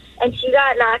water, and she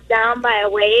got knocked down by a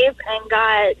wave and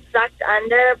got sucked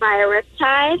under by a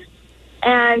riptide.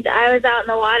 And I was out in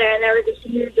the water, and there was a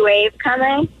huge wave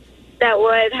coming that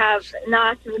would have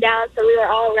knocked me down, so we were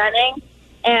all running.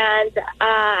 And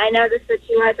I noticed that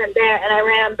she wasn't there, and I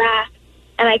ran back,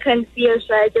 and I couldn't see her,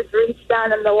 so I just reached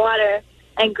down in the water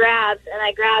and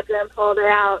I grabbed her and pulled her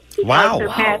out because her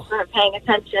parents weren't paying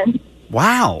attention.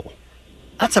 Wow.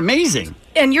 That's amazing.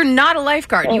 And you're not a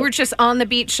lifeguard. You were just on the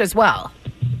beach as well.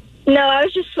 No, I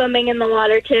was just swimming in the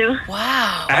water, too.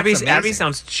 Wow. Abby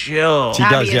sounds chill. She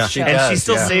does, yeah. And she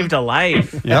still saved a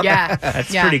life. Yep. Yeah.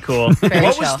 That's Yeah. pretty cool.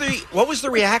 What was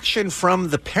the reaction from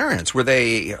the parents? Were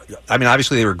they, I mean,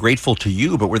 obviously they were grateful to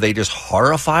you, but were they just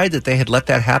horrified that they had let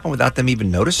that happen without them even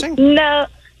noticing?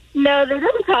 No, they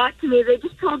didn't talk to me. They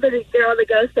just told the girl to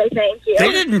go say thank you.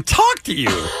 They didn't talk to you.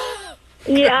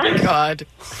 Yeah. God.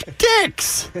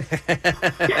 Dicks.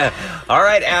 All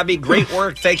right, Abby, great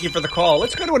work. Thank you for the call.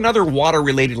 Let's go to another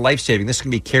water-related life-saving. This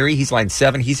can be Kerry. He's line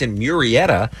 7. He's in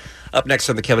Murrieta. Up next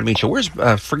on the Kevin and Bean Show. Where's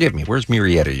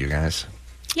Murrieta, you guys?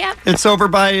 Yeah. It's over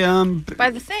by By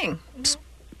the thing.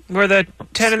 Where the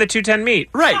 10 and the 210 meet.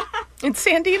 Right. In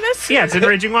San Dimas? Yeah, it's in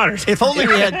Raging Waters. If only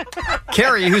we had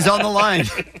Kerry, who's on the line.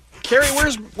 Kerry,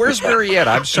 where's Murrieta?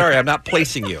 I'm sorry, I'm not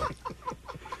placing you.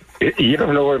 You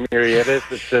don't know where Murrieta is?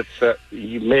 It's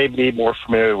you may be more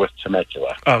familiar with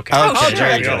Temecula. Okay.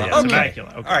 Temecula. Yeah, Temecula.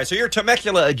 Okay. All right, so you're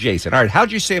Temecula adjacent. All right,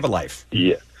 how'd you save a life?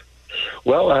 Yeah.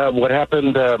 Well, what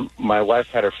happened, my wife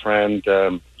had a friend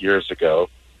years ago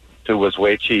who was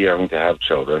way too young to have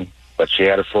children, but she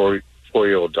had a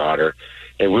four-year-old daughter.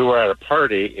 And we were at a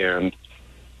party, and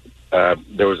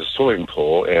there was a swimming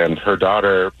pool, and her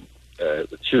daughter,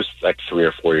 she was like 3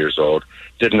 or 4 years old,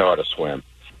 didn't know how to swim.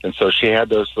 And so she had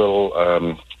those little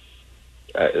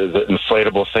the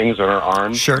inflatable things on her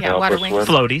arms. Sure. Yeah, water wings.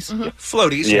 Floaties. Mm-hmm.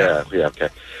 Floaties. Yeah, okay.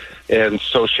 And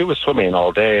so she was swimming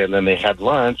all day, and then they had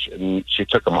lunch, and she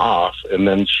took them off, and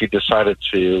then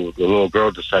the little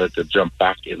girl decided to jump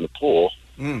back in the pool,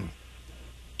 and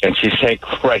she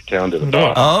sank right down to the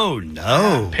bottom. Oh,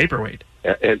 no. Paperweight.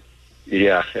 And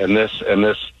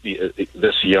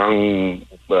this young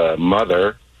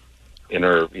mother in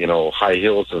her, high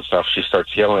heels and stuff, she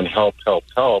starts yelling, "Help, help,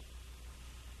 help."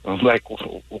 I'm like,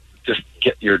 just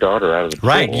get your daughter out of the pool.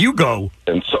 Right, you go.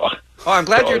 And so... Oh, I'm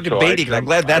glad you're debating. I'm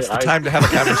glad that's the time to have a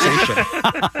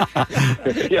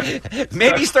conversation.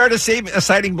 Maybe start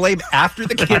assigning blame after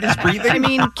the kid is breathing. I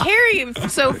mean, Carrie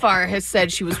so far has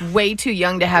said she was way too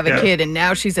young to have a kid, and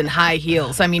now she's in high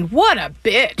heels. I mean, what a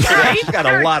bitch, right? She's got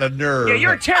a lot of nerve. Yeah,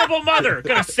 you're a terrible mother.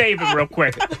 Gonna save him real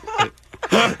quick.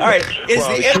 All right. Is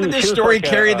the end of this story, like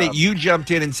Carrie, that you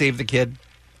jumped in and saved the kid?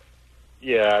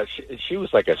 Yeah, she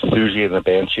was like a Susie and the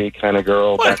Banshee kind of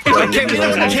girl. Back then. Okay, we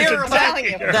don't care about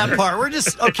that part. We're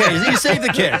just, okay, you saved the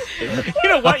kid. You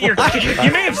know what? You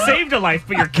may have saved a life,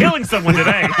 but you're killing someone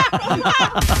today.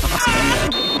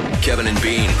 Kevin and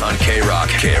Bean on K-Rock,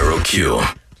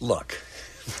 KROQ. Look.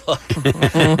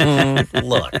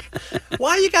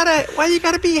 Why you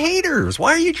gotta be haters?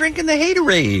 Why are you drinking the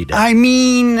haterade? I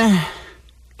mean,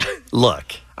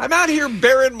 look. I'm out here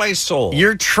bearing my soul.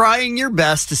 You're trying your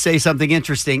best to say something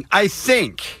interesting, I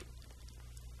think.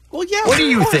 Well, yeah. What do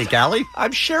you think, Allie?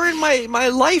 I'm sharing my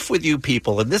life with you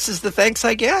people, and this is the thanks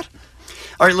I get.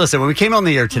 All right, listen, when we came on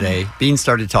the air today, Bean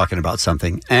started talking about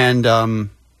something, and we're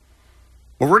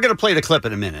going to play the clip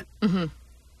in a minute. Mm-hmm.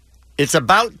 It's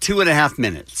about 2.5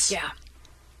 minutes. Yeah.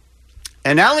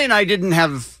 And Allie and I didn't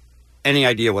have any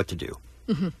idea what to do.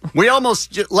 Mm-hmm. We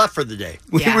almost left for the day.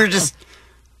 We were just...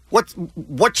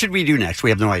 What should we do next? We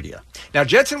have no idea. Now,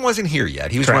 Jensen wasn't here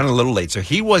yet. He was running a little late, so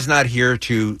he was not here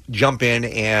to jump in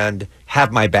and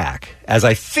have my back, as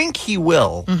I think he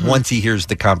will once he hears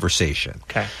the conversation.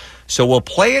 Okay. So we'll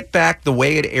play it back the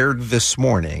way it aired this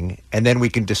morning, and then we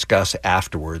can discuss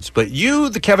afterwards. But you,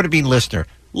 the Kevin and Bean listener,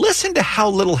 listen to how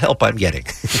little help I'm getting.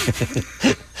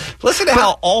 Listen to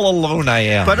how all alone I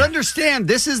am. But understand,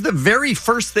 this is the very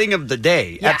first thing of the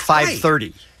day at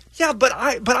 5:30. Yeah, but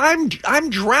I'm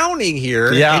drowning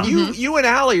here. Yeah. And you and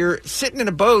Allie are sitting in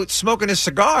a boat smoking a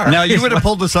cigar. Now, you would have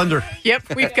pulled us under.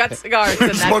 Yep, we've got cigars in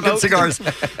that Smoking boat. cigars.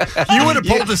 You would have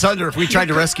pulled us under if we tried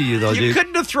to rescue you, though, dude. You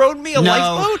couldn't have thrown me a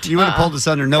lifeboat? You would have pulled us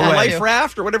under. No way. Life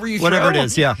raft or whatever you throw. Whatever it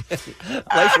is, yeah.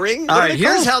 Life ring? All right,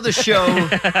 here's how the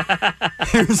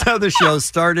show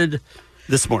started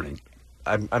this morning.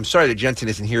 I'm sorry that Jensen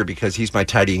isn't here because he's my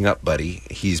tidying up buddy.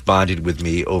 He's bonded with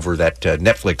me over that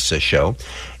Netflix show.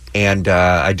 And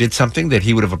I did something that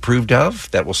he would have approved of.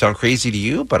 That will sound crazy to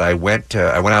you, but I went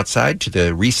outside to the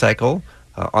recycle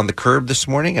on the curb this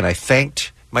morning, and I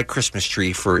thanked my Christmas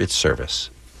tree for its service.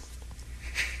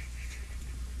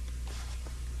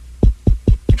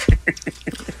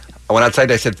 I went outside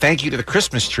and I said, thank you to the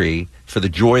Christmas tree for the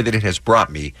joy that it has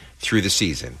brought me through the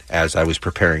season as I was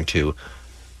preparing to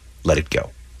let it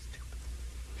go.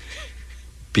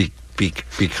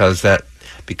 Because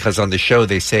on the show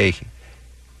they say,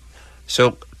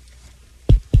 so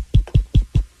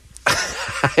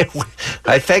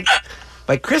I thank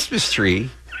my Christmas tree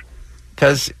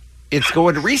because it's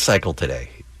going to recycle today.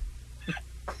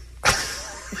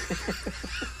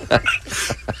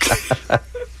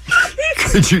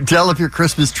 Could you tell if your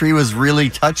Christmas tree was really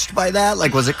touched by that?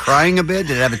 Like, was it crying a bit?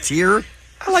 Did it have a tear?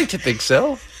 I like to think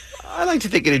so. I like to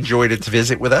think it enjoyed its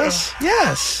visit with us.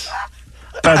 Yes.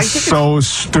 That's so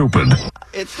stupid.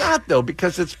 It's not, though,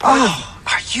 because it's part of...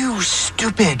 Are you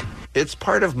stupid? It's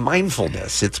part of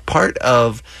mindfulness. It's part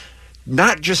of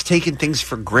not just taking things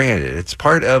for granted. It's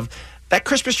part of... That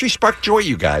Christmas tree sparked joy,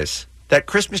 you guys. That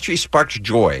Christmas tree sparked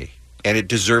joy, and it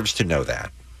deserves to know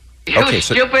that. You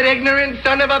stupid, ignorant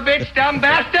son of a bitch, dumb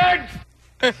bastard!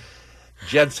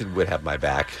 Jensen would have my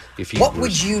back if he What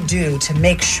would you do to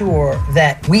make sure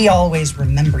that we always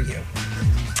remember you?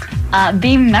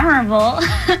 Be memorable.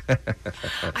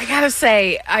 I gotta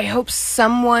say, I hope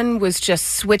someone was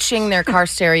just switching their car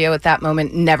stereo at that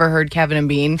moment, never heard Kevin and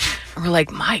Bean, and we're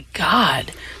like, my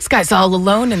God, this guy's all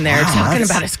alone in there talking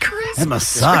about his Christmas. That must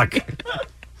suck.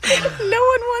 No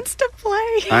one wants to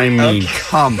play. I mean,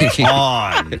 come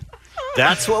on.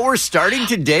 That's what we're starting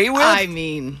today with? I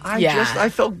mean, I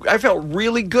felt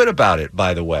really good about it,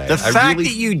 by the way. The fact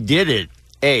that you did it,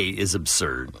 is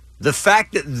absurd. The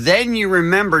fact that then you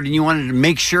remembered and you wanted to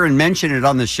make sure and mention it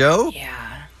on the show?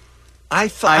 Yeah.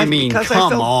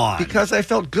 Because I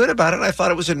felt good about it. I thought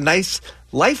it was a nice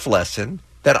life lesson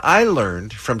that I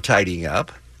learned from tidying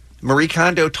up. Marie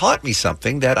Kondo taught me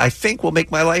something that I think will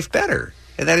make my life better.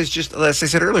 And that is just, as I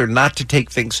said earlier, not to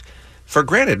take things for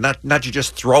granted, not to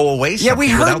just throw away something. Yeah, we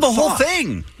heard the whole thought.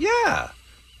 thing. Yeah.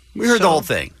 We heard the whole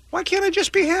thing. Why can't I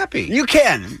just be happy? You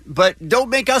can, but don't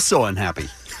make us so unhappy.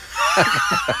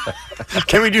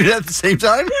 Can we do that at the same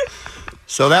time?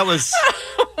 So that was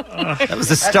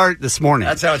the start this morning.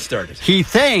 That's how it started. He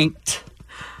thanked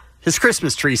his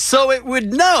Christmas tree so it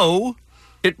would know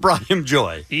it brought him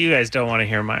joy. You guys don't want to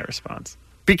hear my response.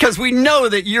 Because we know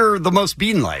that you're the most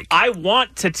bean-like. I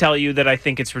want to tell you that I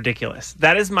think it's ridiculous.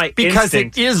 That is my because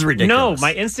instinct. It is ridiculous. No,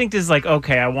 my instinct is like,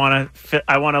 okay, I want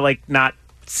to like not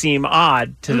seem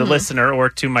odd to the listener or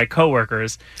to my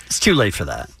coworkers. It's too late for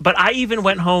that. But I even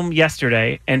went home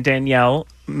yesterday, and Danielle,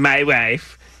 my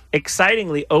wife,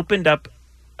 excitingly opened up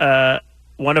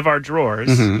one of our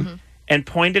drawers and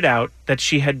pointed out that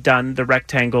she had done the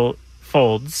rectangle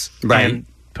folds and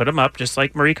put them up just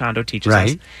like Marie Kondo teaches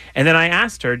us. And then I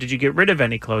asked her, did you get rid of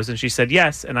any clothes? And she said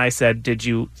yes. And I said, did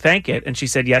you thank it? And she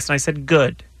said yes. And I said,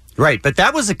 good. Right, but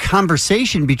that was a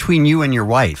conversation between you and your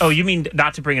wife. Oh, you mean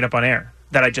not to bring it up on air?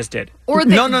 That I just did.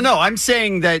 No. I'm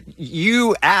saying that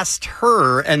you asked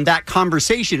her, and that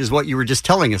conversation is what you were just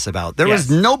telling us about. There was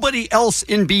nobody else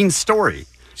in Bean's story.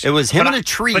 It was him and a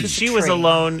tree. But she was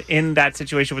alone in that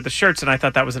situation with the shirts, and I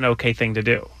thought that was an okay thing to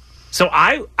do. So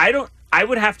I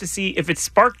would have to see if it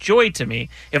sparked joy to me.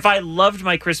 If I loved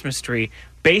my Christmas tree,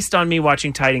 based on me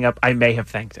watching Tidying Up, I may have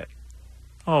thanked it.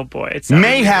 Oh, boy. It's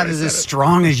Mayhat is as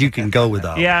strong as you can go with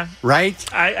them. Yeah. Right?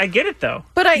 I get it, though.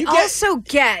 But I also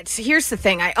get, here's the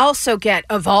thing, I also get,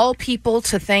 of all people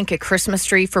to thank a Christmas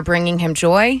tree for bringing him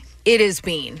joy, it is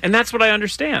Bean. And that's what I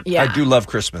understand. Yeah. I do love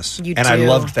Christmas. You and do. I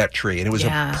loved that tree. And it was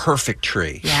a perfect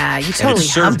tree. Yeah, you totally and it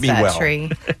served humped me that well. tree.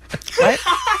 What?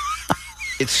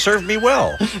 It served me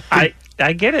well.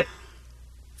 I get it.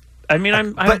 I mean,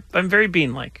 I'm very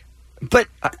Bean-like. But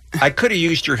I could have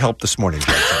used your help this morning,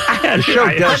 Jensen. The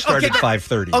show does start at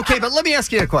 5:30. Okay, but let me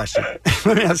ask you a question.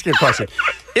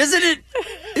 Isn't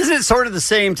it sort of the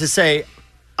same to say,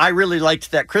 I really liked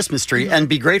that Christmas tree and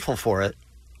be grateful for it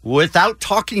without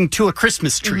talking to a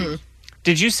Christmas tree?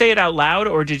 Did you say it out loud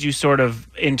or did you sort of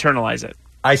internalize it?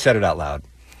 I said it out loud.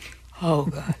 Oh,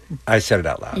 God. I said it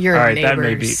out loud. Your All right, that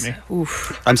neighbors. may beat me.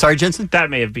 Oof. I'm sorry, Jensen? That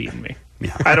may have beaten me.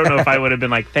 I don't know if I would have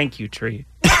been like, thank you, tree.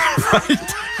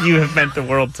 You have meant the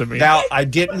world to me. Now, I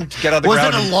didn't get on the Was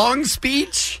ground. it a long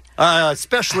speech?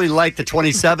 Especially like the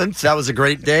 27th. That was a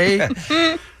great day.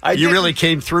 You really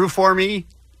came through for me.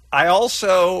 I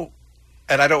also,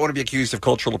 and I don't want to be accused of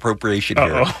cultural appropriation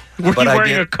here. Were you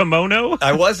wearing a kimono?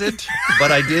 I wasn't,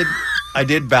 but I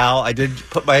did bow. I did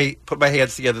put my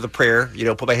hands together, the prayer,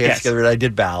 put my hands together, and I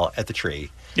did bow at the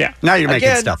tree. Yeah. Now you're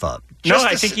making stuff up. No,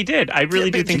 I think he did. I really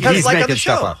do think he's like making on the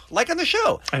stuff show, up. like on the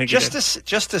show. I think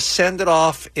just to send it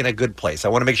off in a good place. I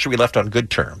want to make sure we left on good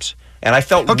terms, and I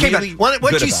felt really but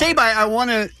what good you about say it. by I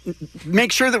want to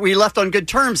make sure that we left on good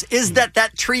terms is that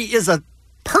tree is a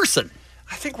person.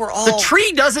 I think we're all the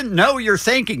tree doesn't know you're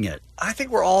thanking it. I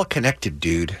think we're all connected,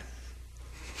 dude.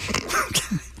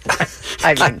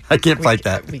 I mean, I can't fight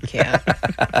that. We can't.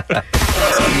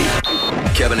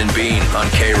 Kevin and Bean on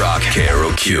K-Rock,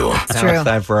 KROQ. Now it's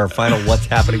time for our final What's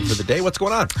Happening for the Day. What's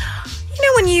going on? You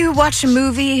know when you watch a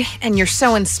movie and you're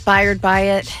so inspired by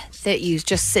it that you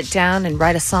just sit down and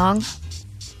write a song?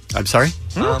 I'm sorry?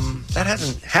 That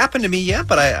hasn't happened to me yet,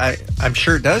 but I'm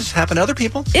sure it does happen to other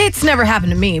people. It's never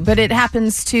happened to me, but it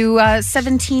happens to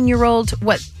 17-year-old,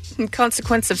 what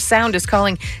Consequence of Sound is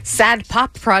calling sad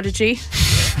pop prodigy,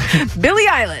 Billie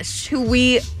Eilish, who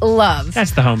we love.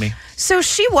 That's the homie. So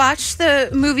she watched the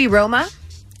movie Roma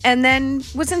and then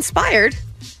was inspired,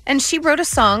 and she wrote a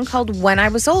song called When I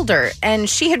Was Older. And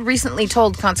she had recently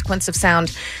told Consequence of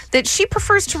Sound that she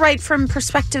prefers to write from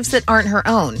perspectives that aren't her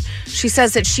own. She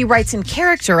says that she writes in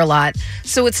character a lot,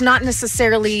 so it's not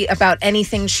necessarily about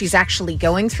anything she's actually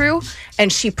going through,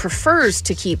 and she prefers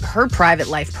to keep her private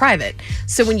life private.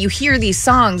 So when you hear these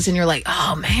songs and you're like,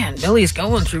 oh man, Billie's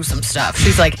going through some stuff,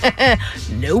 she's like,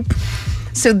 nope.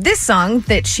 So this song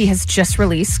that she has just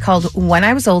released called When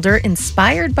I Was Older,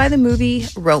 inspired by the movie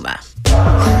Roma.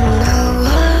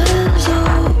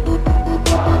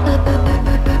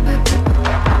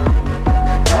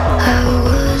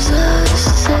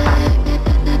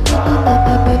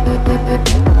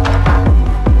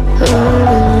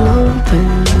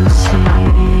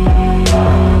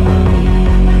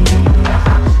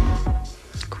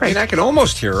 I mean, I can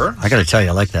almost hear her. I got to tell you,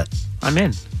 I like that. I'm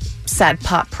in. Sad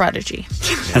pop prodigy.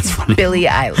 That's funny. Billie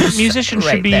Eilish. Musicians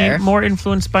right should be there. more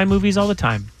influenced by movies all the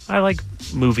time. I like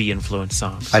movie-influenced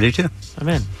songs. I do too. I'm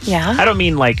in. Yeah? I don't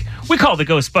mean like, we call the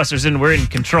Ghostbusters and we're in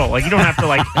control. Like, you don't have to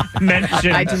like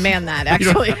mention. I demand that, You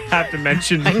actually. don't have to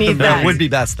mention. I need that. Would be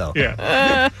best though.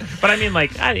 Yeah. But I mean,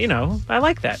 like, I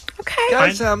like that. Okay.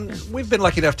 Guys, we've been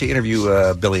lucky enough to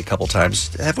interview Billie a couple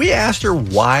times. Have we asked her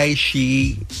why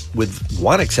she, with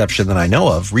one exception that I know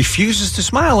of, refuses to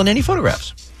smile in any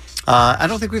photographs? I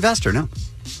don't think we've asked her, no.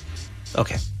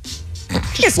 Okay.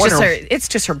 It's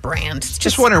just her brand. It's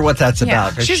Just wonder what that's Yeah.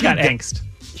 about. 'cause She's she got de- angst.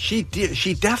 She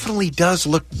definitely does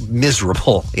look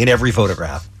miserable in every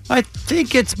photograph. I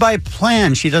think it's by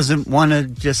plan. She doesn't want to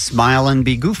just smile and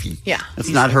be goofy. Yeah. It's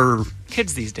not her,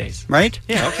 Kids these days. right?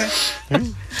 Yeah. Okay.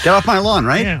 Get off my lawn,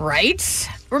 right? Yeah. Right?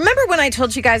 Remember when I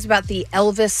told you guys about the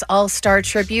Elvis All-Star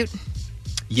tribute?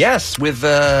 Yes,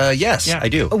 Yeah. I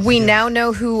do. We now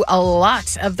know who a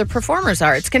lot of the performers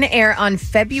are. It's going to air on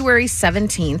February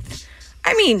 17th.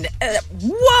 I mean,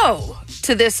 whoa,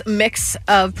 to this mix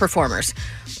of performers.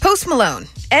 Post Malone,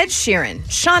 Ed Sheeran,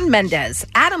 Shawn Mendes,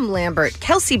 Adam Lambert,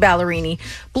 Kelsey Ballerini,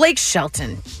 Blake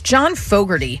Shelton, John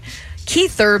Fogerty,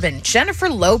 Keith Urban, Jennifer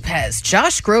Lopez,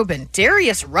 Josh Groban,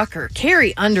 Darius Rucker,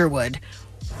 Carrie Underwood.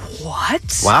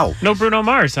 What? Wow. No Bruno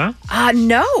Mars, huh?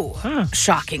 No. Huh.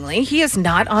 Shockingly, he is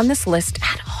not on this list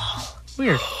at all.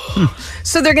 Weird.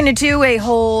 So they're going to do a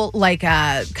whole, kind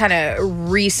of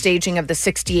restaging of the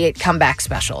 68 comeback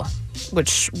special,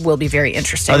 which will be very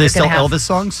interesting. Are they They're still gonna have- Elvis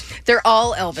songs? They're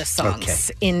all Elvis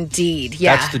songs, Okay. indeed.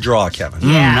 Yeah. That's the draw, Kevin.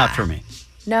 Yeah. Not for me.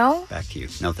 No? Back to you.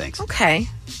 No thanks. Okay.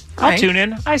 All I'll right. tune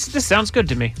in. This sounds good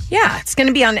to me. Yeah, it's going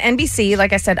to be on NBC,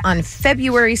 like I said, on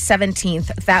February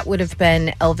 17th. That would have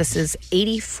been Elvis's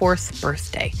 84th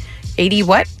birthday. 80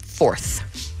 what?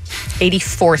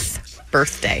 84th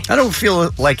birthday. I don't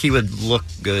feel like he would look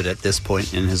good at this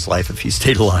point in his life if he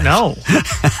stayed alive. No.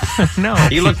 No.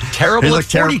 He looked terrible He at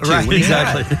looked terrible. 42. Right, What do you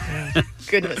exactly. got?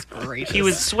 Goodness gracious. He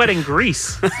was sweating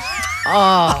grease.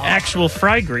 Oh. Actual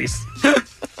fry grease.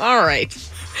 All right.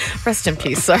 Rest in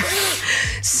peace, sir.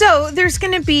 So there's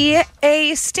going to be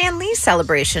a Stan Lee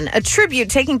celebration, a tribute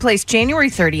taking place January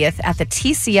 30th at the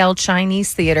TCL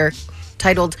Chinese Theater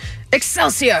titled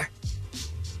Excelsior,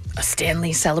 a Stan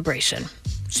Lee celebration,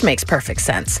 which makes perfect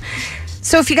sense.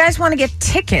 So if you guys want to get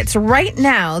tickets, right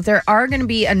now there are going to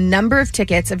be a number of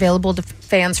tickets available to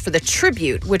fans for the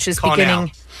tribute, which is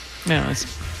beginning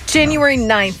January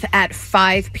 9th at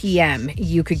 5 p.m.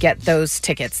 You could get those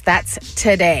tickets. That's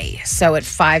today, so at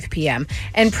 5 p.m.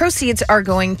 And proceeds are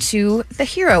going to the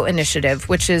Hero Initiative,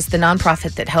 which is the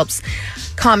nonprofit that helps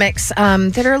comics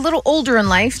that are a little older in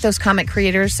life, those comic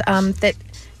creators that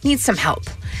need some help.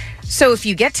 So if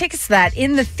you get tickets to that,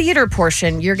 in the theater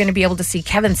portion, you're going to be able to see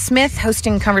Kevin Smith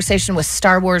hosting a conversation with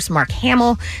Star Wars Mark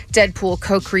Hamill, Deadpool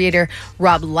co-creator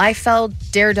Rob Liefeld,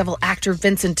 Daredevil actor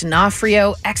Vincent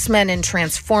D'Onofrio, X-Men and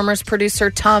Transformers producer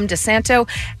Tom DeSanto,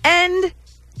 and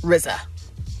RZA.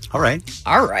 All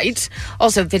right.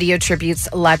 Also, video tributes,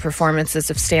 live performances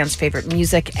of Stan's favorite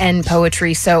music and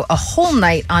poetry. So a whole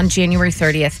night on January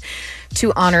 30th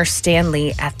to honor Stan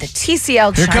Lee at the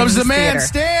TCL Here Chinese comes the man, Theater.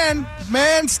 Stan.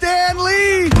 Man, Stan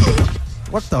Lee.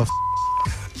 What the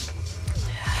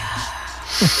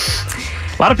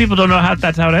A lot of people don't know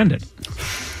that's how it ended.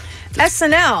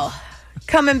 SNL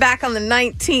coming back on the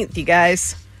 19th, you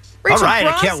guys. Rachel All right,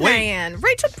 I can't wait.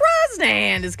 Rachel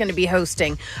Brosnahan is going to be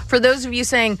hosting. For those of you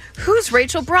saying, who's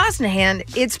Rachel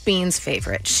Brosnahan? It's Bean's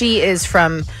favorite. She is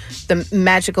from the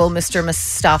magical Mr.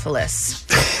 Mistopheles.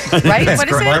 Right? That's What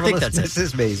is correct. it? Marvelous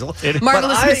Mrs. Maisel.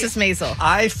 Marvelous But Mrs. Maisel.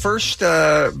 I first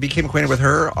became acquainted with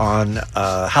her on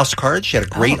House of Cards. She had a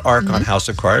great arc on House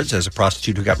of Cards as a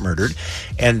prostitute who got murdered.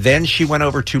 And then she went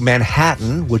over to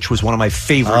Manhattan, which was one of my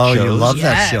favorite shows. Oh, you love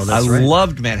that show. That's I right.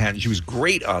 loved Manhattan. She was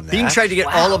great on that. Bean tried to get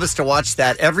all of us to watch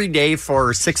that every day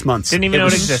for 6 months. Didn't even know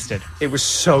it existed. It was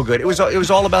so good. It was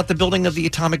all about the building of the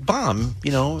atomic bomb,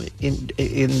 in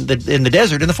the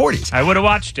desert in the 40s. I would have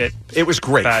watched it. It was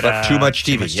great, but too much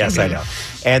TV. Yes, I know.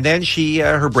 And then she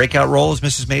her breakout role as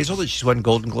Mrs. Maisel that she's won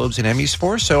Golden Globes and Emmys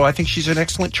for. So I think she's an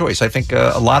excellent choice. I think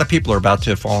a lot of people are about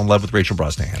to fall in love with Rachel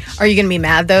Brosnahan. Are you going to be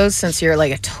mad, though, since you're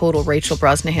like a total Rachel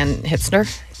Brosnahan hipster?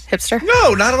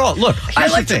 No, not at all. Look, I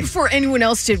here's liked the her thing. before anyone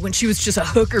else did when she was just a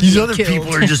hooker. These being other killed.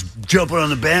 people are just jumping on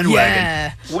the bandwagon.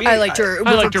 Yeah, I liked her.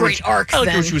 I liked her great arc. I liked her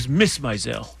then. when she was Miss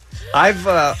Maisel.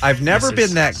 I've never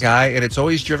been that guy, and it's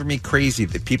always driven me crazy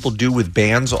that people do with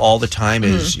bands all the time.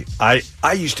 Is I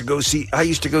used to go see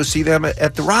them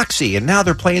at the Roxy, and now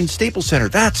they're playing Staples Center.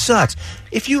 That sucks.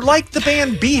 If you like the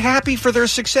band, be happy for their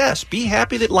success. Be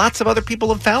happy that lots of other people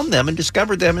have found them and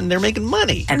discovered them, and they're making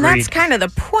money. And that's kind of the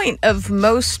point of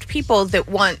most people that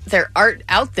want their art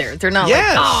out there. They're not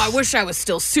Yes. like, oh, I wish I was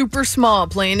still super small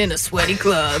playing in a sweaty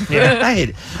club.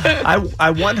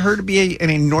 I want her to be an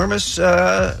enormous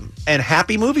and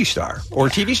happy movie star or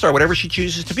TV star, whatever she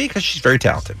chooses to be, because she's very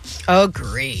talented.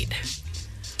 Agreed.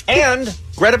 And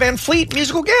Greta Van Fleet,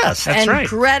 musical guest.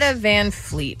 Greta Van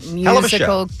Fleet, Hell of a show.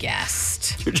 musical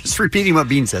guest. You're just repeating what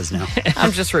Bean says now.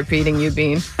 I'm just repeating you,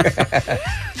 Bean.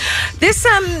 This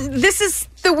is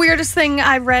the weirdest thing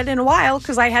I've read in a while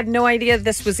because I had no idea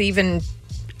this was even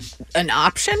an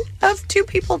option of two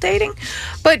people dating.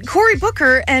 But Cory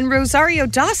Booker and Rosario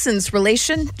Dawson's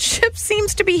relationship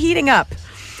seems to be heating up.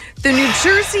 The New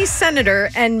Jersey senator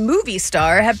and movie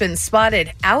star have been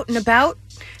spotted out and about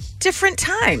different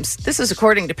times. This is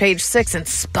according to Page 6, and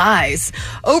spies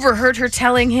overheard her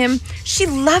telling him she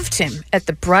loved him at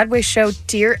the Broadway show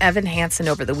Dear Evan Hansen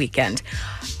over the weekend.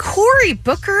 Cory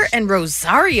Booker and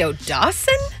Rosario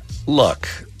Dawson? Look.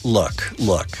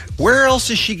 Where else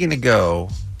is she going to go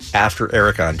after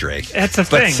Eric Andre? That's a but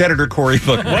thing. Senator Cory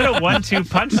Booker. What a 1-2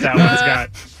 punch that one's got.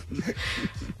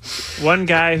 One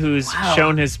guy who's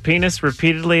shown his penis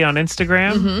repeatedly on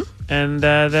Instagram, and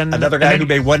then Another guy who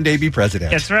may one day be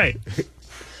president. That's right.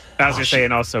 I was going to say,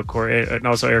 and also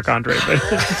Eric Andre.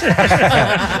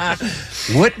 But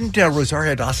Wouldn't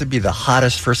Rosario Dawson be the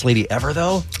hottest first lady ever,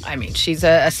 though? I mean, she's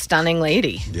a stunning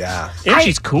lady. Yeah. And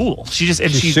she's cool. She's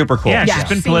super cool. Yeah, Yeah, she's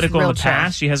been seems political in real the chill.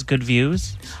 past. She has good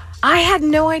views. I had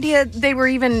no idea they were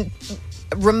even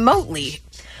remotely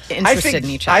interested in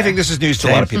each other. I think this is news to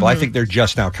a lot of people. I think they're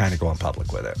just now kind of going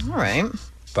public with it. All right.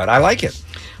 But I like it.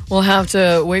 We'll have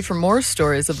to wait for more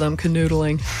stories of them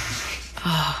canoodling.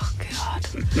 Oh, God.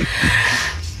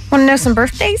 Want to know some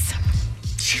birthdays?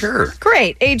 Sure.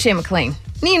 Great. A.J. McClain,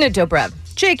 Nina Dobrev,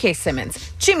 J.K.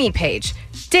 Simmons, Jimmy Page,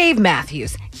 Dave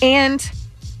Matthews, and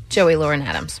Joey Lauren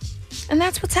Adams. And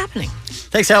that's what's happening.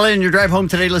 Thanks, Allie. On your drive home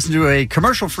today, listen to a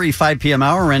commercial-free 5 p.m.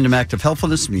 hour random act of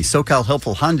helpfulness from the SoCal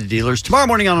Helpful Honda dealers. Tomorrow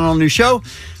morning on an all-new show,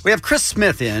 we have Chris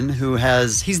Smith in,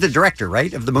 he's the director,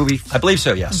 right, of the movie? I believe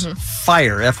so, yes.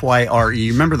 Fire,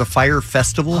 F-Y-R-E. Remember the Fire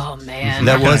Festival? Oh, man.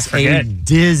 That was a forget.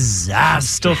 disaster. I'm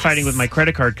still fighting with my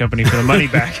credit card company for the money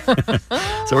back.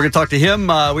 So we're going to talk to him.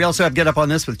 We also have Get Up on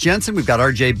This with Jensen. We've got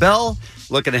R.J. Bell.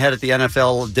 looking ahead at the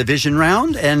NFL division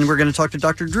round, and we're going to talk to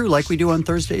Dr. Drew like we do on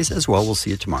Thursdays as well. We'll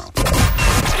see you tomorrow.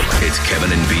 It's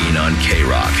Kevin and Bean on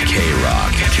K-Rock.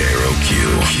 K-Rock.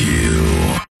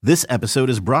 K-R-O-Q. This episode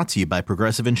is brought to you by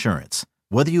Progressive Insurance.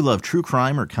 Whether you love true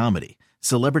crime or comedy,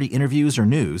 celebrity interviews or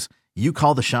news, you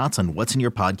call the shots on what's in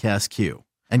your podcast queue.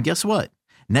 And guess what?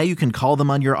 Now you can call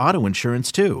them on your auto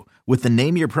insurance too with the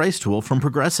Name Your Price tool from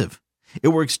Progressive. It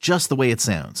works just the way it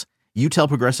sounds. You tell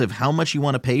Progressive how much you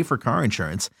want to pay for car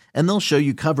insurance, and they'll show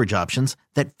you coverage options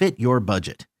that fit your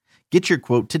budget. Get your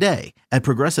quote today at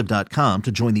Progressive.com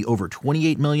to join the over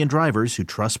 28 million drivers who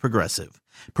trust Progressive.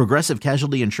 Progressive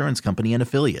Casualty Insurance Company and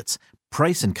Affiliates.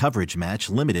 Price and coverage match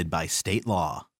limited by state law.